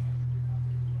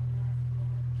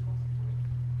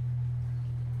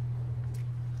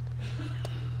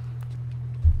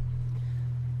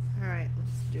on. Alright,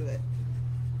 let's do it.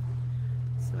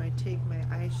 So I take my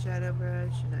eyeshadow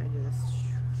brush and I just...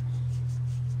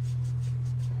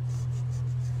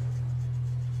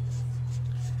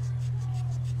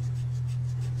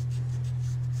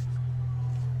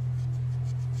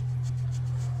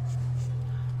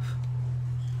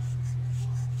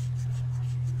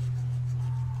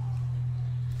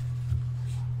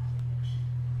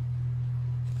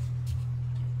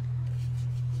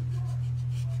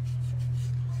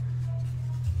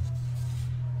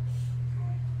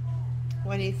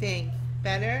 What do you think?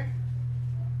 Better?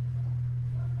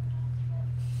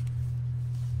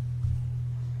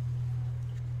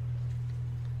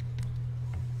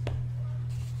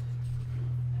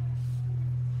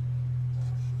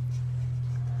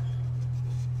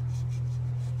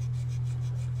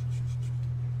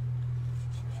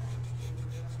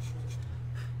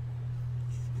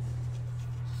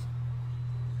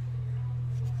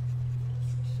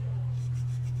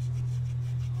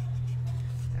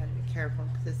 careful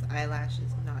because this eyelash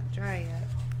is not dry yet.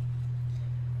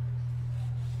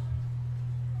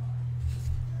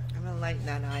 I'm going to lighten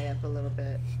that eye up a little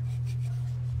bit.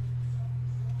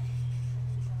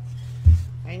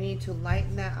 I need to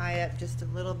lighten that eye up just a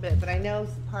little bit, but I know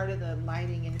part of the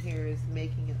lighting in here is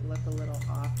making it look a little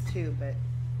off too, but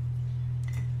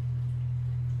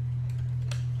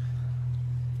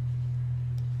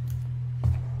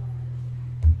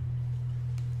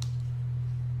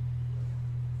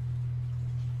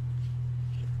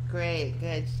great,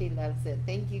 good. She loves it.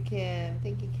 Thank you, Kim.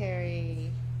 Thank you,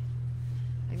 Carrie.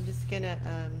 I'm just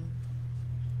gonna,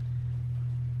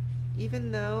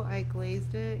 even though I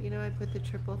glazed it, you know, I put the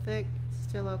triple thick, it's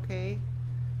still okay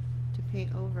to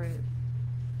paint over it.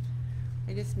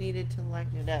 I just needed to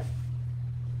lighten it up.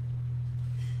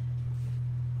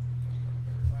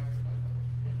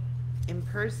 In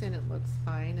person, it looks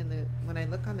fine, and when I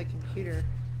look on the computer,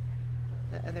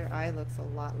 the other eye looks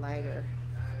a lot lighter.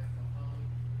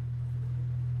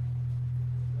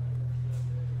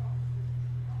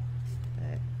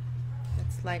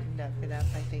 Lightened up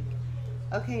enough, I think.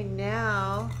 Okay,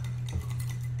 now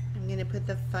I'm gonna put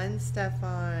the fun stuff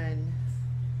on,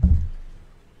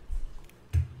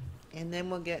 and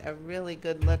then we'll get a really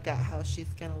good look at how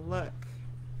she's gonna look.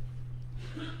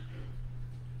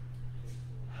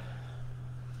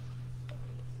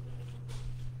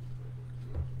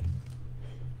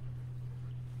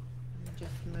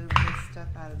 Just move this stuff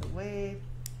out of the way.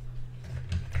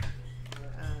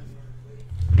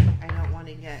 I don't want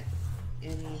to get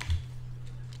any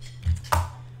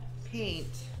paint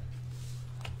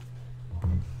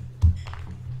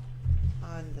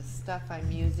on the stuff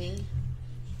I'm using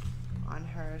on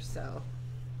her, so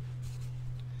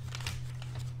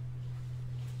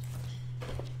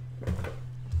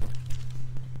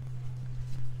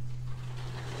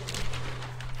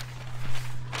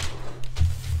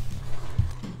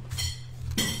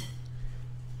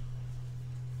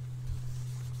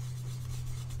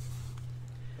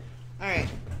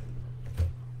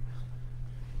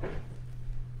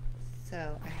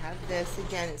this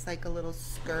again, it's like a little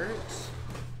skirt,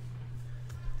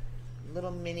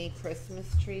 little mini Christmas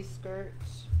tree skirt.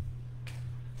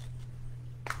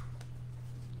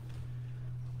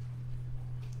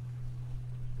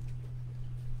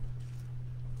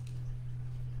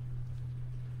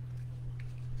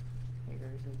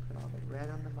 Figures we put all the red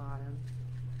on the bottom.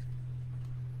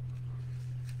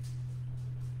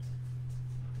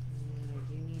 And I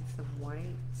do need some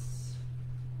whites.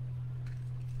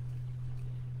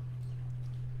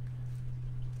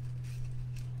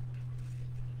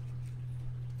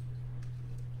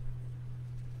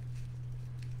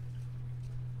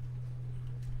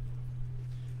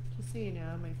 So you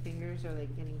know, my fingers are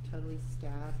like getting totally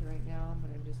stabbed right now, but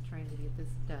I'm just trying to get this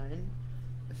done.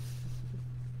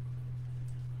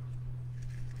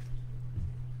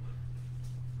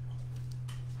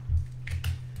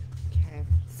 Okay,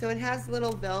 so it has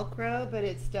little Velcro, but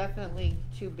it's definitely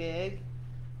too big.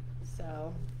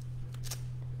 So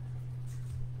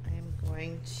I'm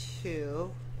going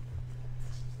to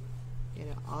get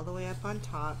it all the way up on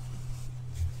top.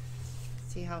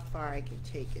 See how far I can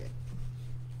take it.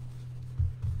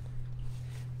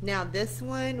 Now this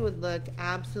one would look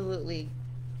absolutely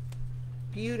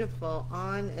beautiful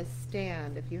on a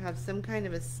stand, if you have some kind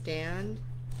of a stand,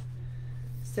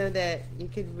 so that you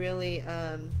could really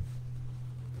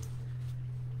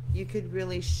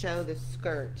show the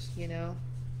skirt, you know.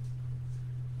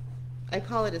 I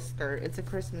call it a skirt. It's a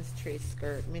Christmas tree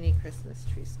skirt, mini Christmas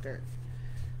tree skirt.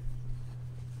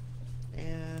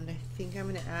 And I think I'm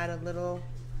going to add a little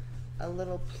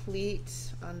pleat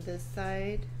on this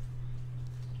side.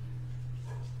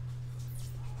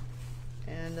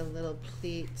 And a little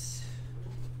pleat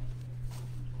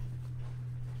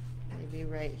maybe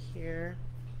right here.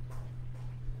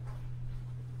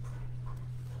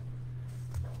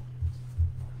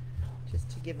 Just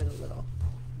to give it a little.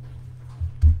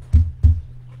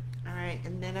 Alright,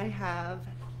 and then I have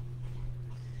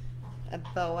a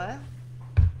boa.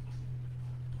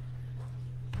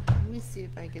 Let me see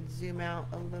if I can zoom out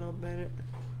a little bit.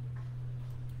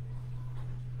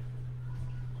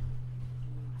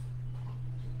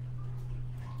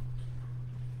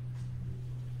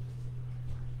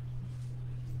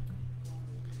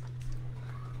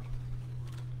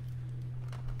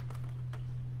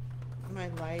 My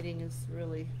lighting is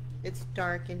really, it's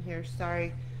dark in here,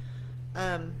 sorry.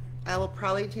 I will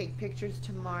probably take pictures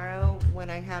tomorrow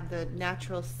when I have the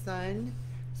natural sun,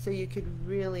 so you could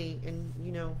really, and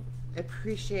you know,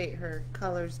 appreciate her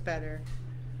colors better.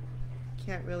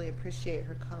 Can't really appreciate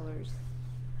her colors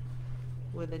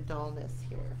with a dullness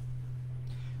here.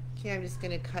 Okay, I'm just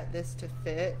gonna cut this to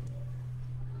fit.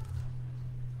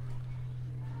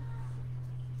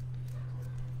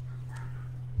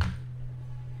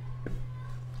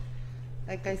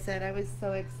 Like I said, I was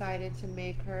so excited to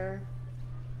make her.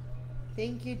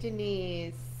 Thank you,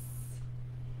 Denise.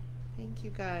 Thank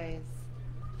you, guys.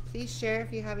 Please share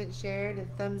if you haven't shared,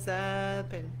 and thumbs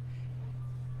up.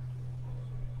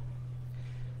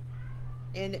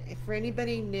 And for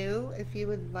anybody new, if you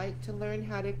would like to learn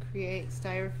how to create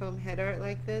styrofoam head art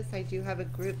like this, I do have a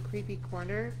group, Creepy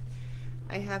Corner.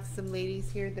 I have some ladies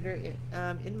here that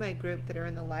are in my group that are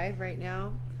in the live right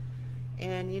now.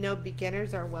 And you know,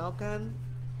 beginners are welcome.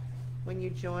 When you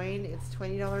join, it's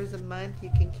 $20 a month. You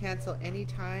can cancel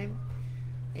anytime,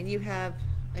 and you have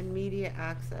immediate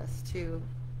access to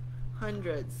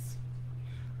hundreds.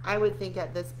 I would think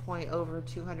at this point over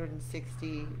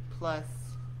 260 plus.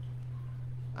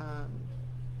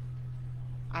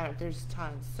 There's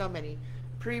tons, so many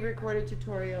pre-recorded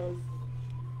tutorials,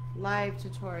 live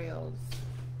tutorials,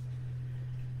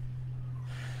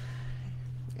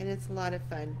 and it's a lot of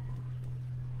fun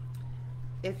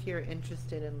if you're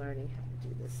interested in learning how to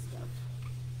do this stuff.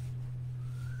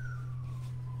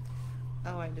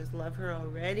 Oh, I just love her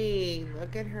already.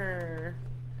 Look at her.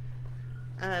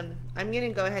 I'm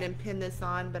gonna go ahead and pin this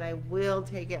on, but I will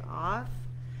take it off,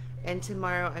 and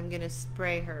tomorrow I'm gonna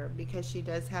spray her because she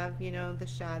does have, you know, the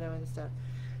shadow and stuff.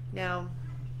 Now,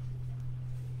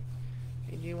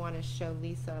 I do want to show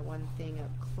Lisa one thing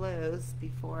up close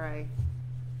before I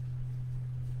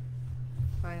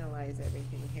finalize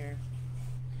everything here.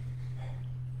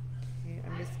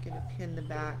 I'm just gonna pin the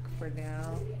back for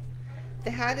now.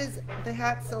 The hats,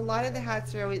 a lot of the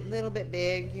hats are always a little bit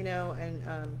big, you know, and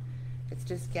it's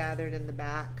just gathered in the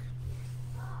back.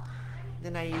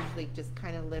 Then I usually just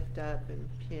kind of lift up and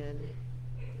pin.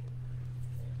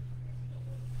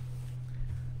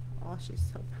 Oh, she's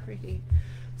so pretty.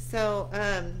 So,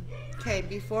 okay,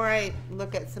 before I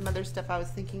look at some other stuff I was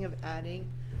thinking of adding,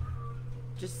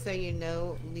 just so you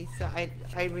know, Lisa,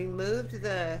 I removed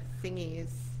the thingies.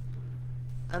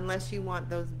 Unless you want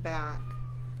those back.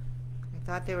 I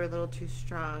thought they were a little too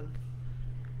strong.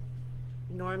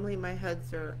 Normally my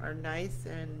HUDs are nice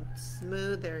and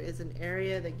smooth. There is an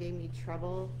area that gave me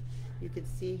trouble. You could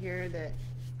see here that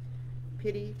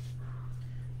pity.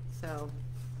 So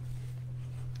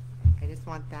I just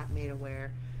want that made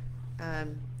aware.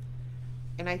 And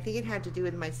I think it had to do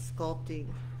with my sculpting.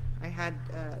 I had,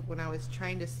 when I was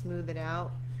trying to smooth it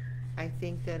out, I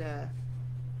think that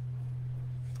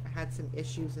had some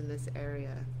issues in this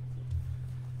area.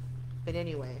 But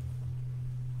anyway.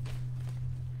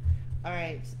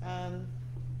 Alright,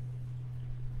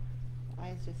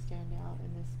 eyes just stand out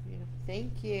in this beautiful.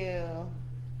 Thank you.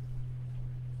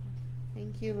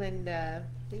 Thank you, Linda.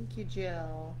 Thank you,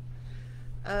 Jill.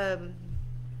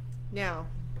 Now.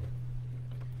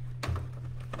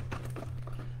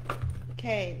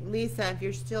 Okay, Lisa, if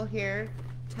you're still here,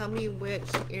 tell me which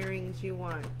earrings you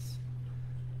want.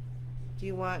 Do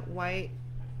you want white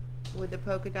with the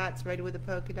polka dots, red with the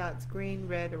polka dots, green,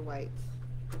 red, or white?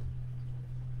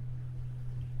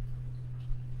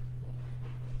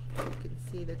 You can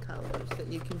see the colors that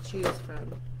you can choose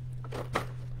from.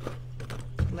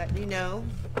 Let me know.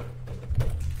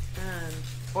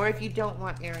 Or if you don't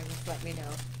want earrings, let me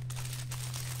know.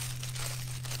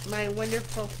 My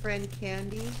wonderful friend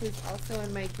Candy, who's also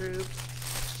in my group,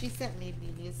 she sent me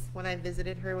these when I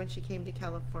visited her when she came to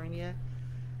California.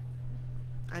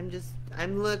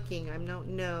 I'm looking, I don't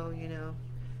know, you know.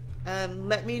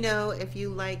 Let me know if you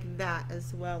like that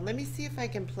as well. Let me see if I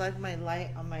can plug my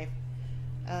light on my,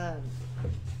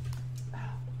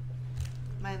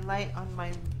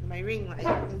 my ring light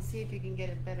and see if you can get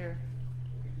a better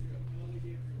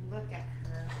look at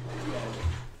her.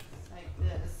 Like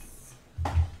this.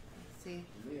 Let's see.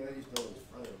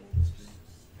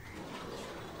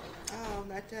 Oh,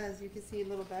 that does. You can see a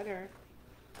little better.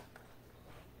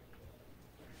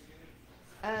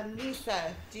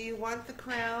 Lisa, do you want the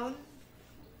crown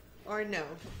or no?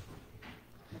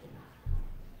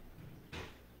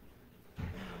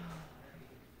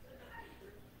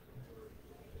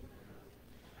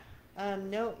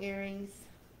 No earrings.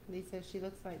 Lisa, she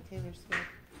looks like Taylor Swift.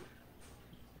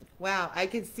 Wow, I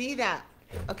could see that.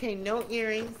 Okay, no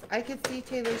earrings. I could see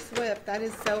Taylor Swift. That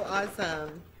is so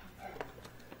awesome.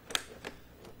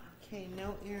 Okay,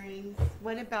 no earrings.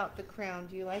 What about the crown?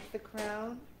 Do you like the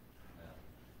crown?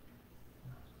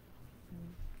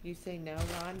 You say no,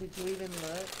 Ron? Did you even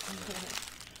look?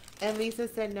 And Lisa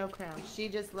said no crown. She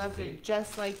just loves it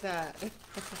just like that.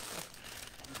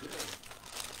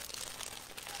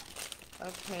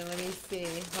 Okay, let me see.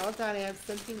 Hold on, I have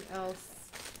something else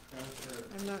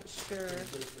I'm not sure.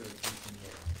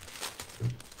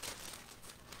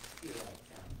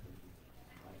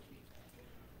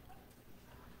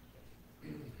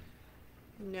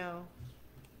 No.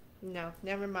 No,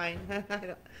 never mind.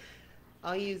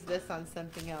 I'll use this on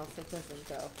something else. It doesn't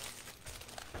go.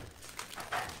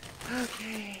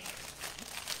 Okay.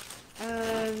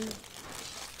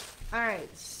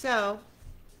 Alright, so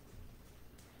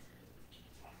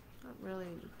that really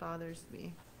bothers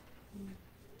me.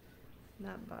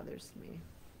 That bothers me.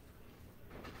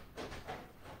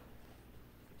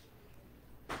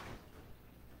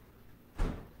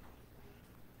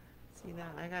 See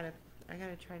that? I gotta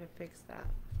try to fix that.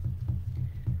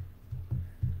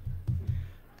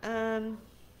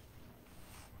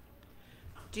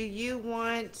 Do you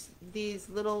want these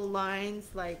little lines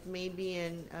like maybe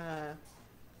in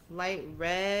light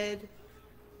red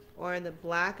or the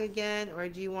black again, or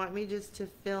do you want me just to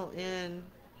fill in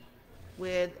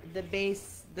with the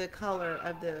base, the color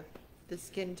of the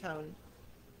skin tone?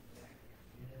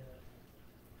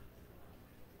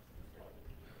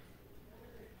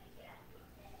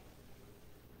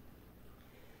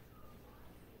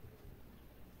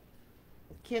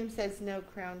 Kim says no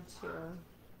crown too.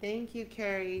 Thank you,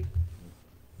 Carrie.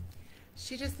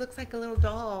 She just looks like a little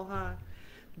doll, huh?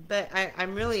 But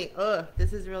I'm really,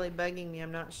 this is really bugging me.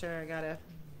 I'm not sure.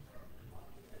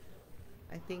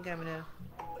 I think I need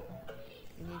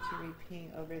to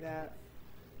repaint over that.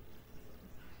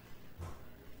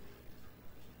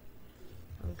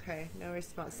 Okay, no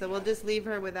response. So we'll just leave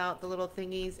her without the little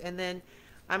thingies, and then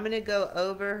I'm gonna go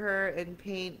over her and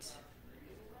paint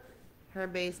her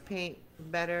base paint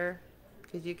better,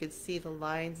 because you could see the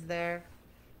lines there.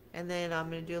 And then I'm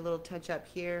going to do a little touch up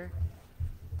here.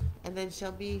 And then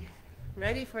she'll be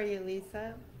ready for you,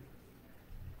 Lisa.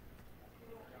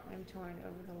 I'm torn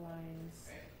over the lines.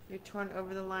 You're torn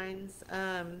over the lines.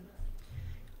 I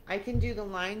can do the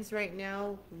lines right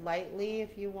now lightly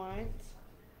if you want.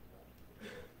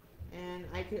 And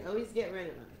I can always get rid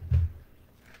of them.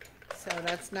 So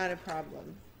that's not a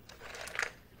problem.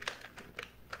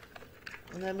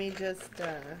 Let me just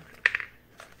oh,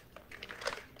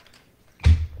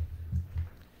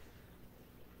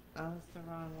 it's the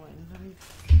wrong one. Let me...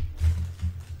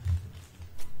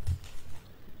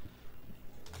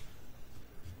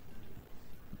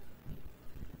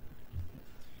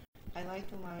 I like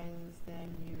the lines,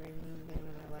 then you remove them,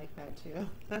 and I like that too.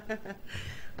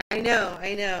 I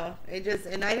know. It just,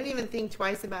 and I didn't even think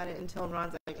twice about it until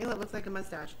Ron's like, oh, it looks like a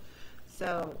mustache.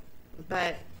 So,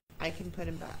 but I can put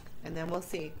him back, and then we'll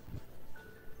see.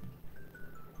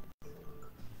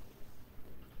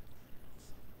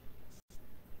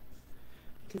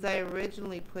 Because I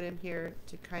originally put him here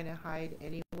to kind of hide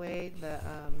anyway.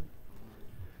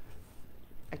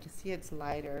 I can see it's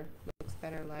lighter, looks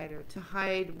better lighter, to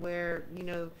hide where, you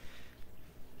know,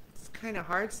 it's kind of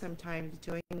hard sometimes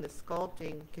doing the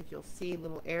sculpting, because you'll see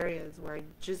little areas where I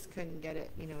just couldn't get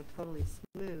it, you know, totally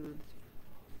smooth.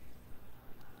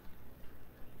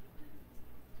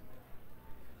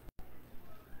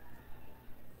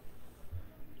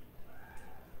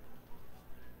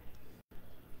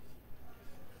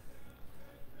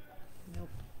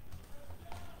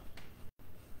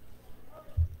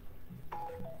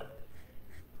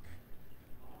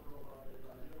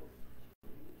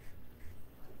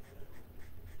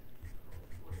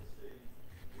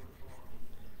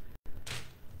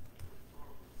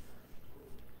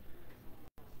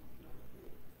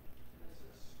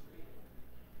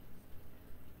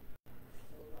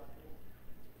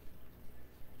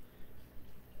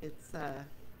 It's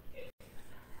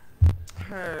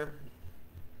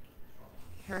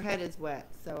her head is wet,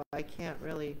 so I can't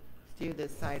really do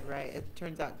this side right. It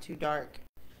turns out too dark.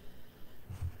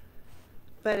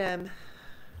 But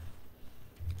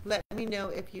let me know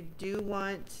if you do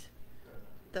want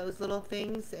those little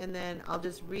things, and then I'll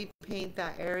just repaint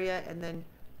that area and then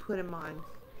put them on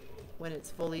when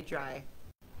it's fully dry.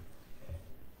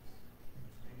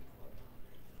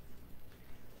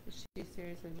 She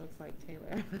seriously looks like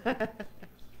Taylor.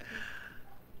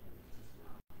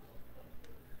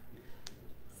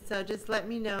 So just let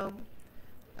me know.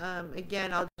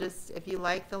 Again, I'll just, if you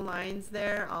like the lines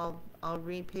there, I'll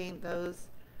repaint those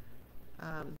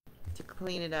to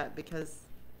clean it up, because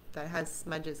that has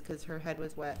smudges because her head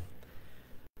was wet.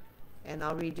 And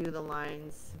I'll redo the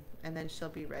lines, and then she'll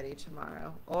be ready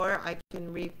tomorrow. Or I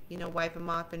can wipe them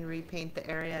off and repaint the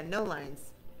area. No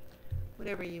lines.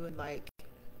 Whatever you would like.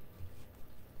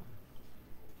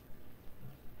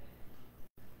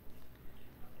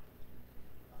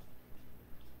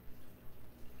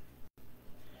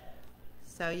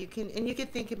 So you can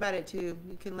think about it too.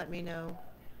 You can let me know.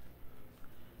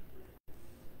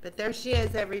 But there she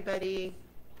is, everybody.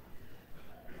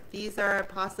 These are a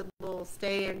possible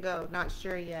stay and go. Not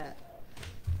sure yet.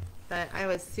 But I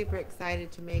was super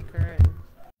excited to make her and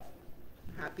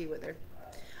happy with her.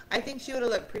 I think she would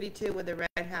have looked pretty too with a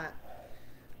red hat.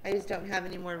 I just don't have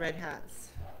any more red hats.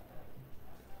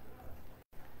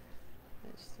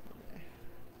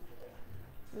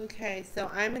 Okay,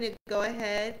 so I'm going to go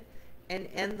ahead and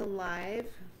end the live.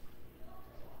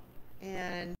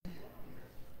 And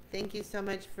thank you so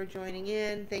much for joining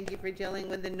in. Thank you for dealing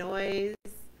with the noise.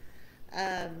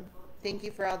 Thank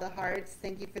you for all the hearts.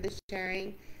 Thank you for the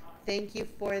sharing. Thank you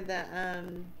for the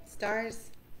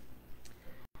stars.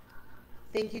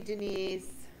 Thank you,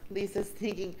 Denise. Lisa's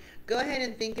thinking. Go ahead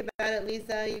and think about it,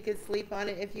 Lisa. You can sleep on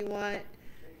it if you want.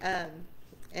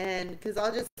 And because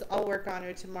I'll work on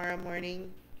her tomorrow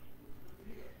morning.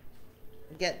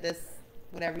 Get this,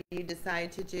 whatever you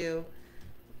decide to do.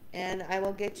 And I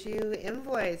will get you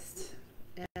invoiced.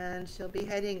 And she'll be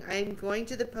heading. I'm going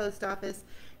to the post office.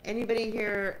 Anybody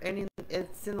here,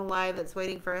 it's in the live that's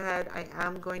waiting for a head, I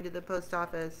am going to the post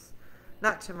office.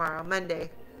 Not tomorrow,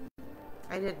 Monday.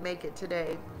 I didn't make it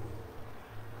today.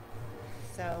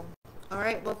 So, all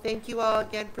right. Well, thank you all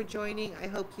again for joining. I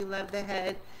hope you love the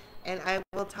head. And I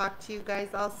will talk to you guys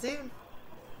all soon.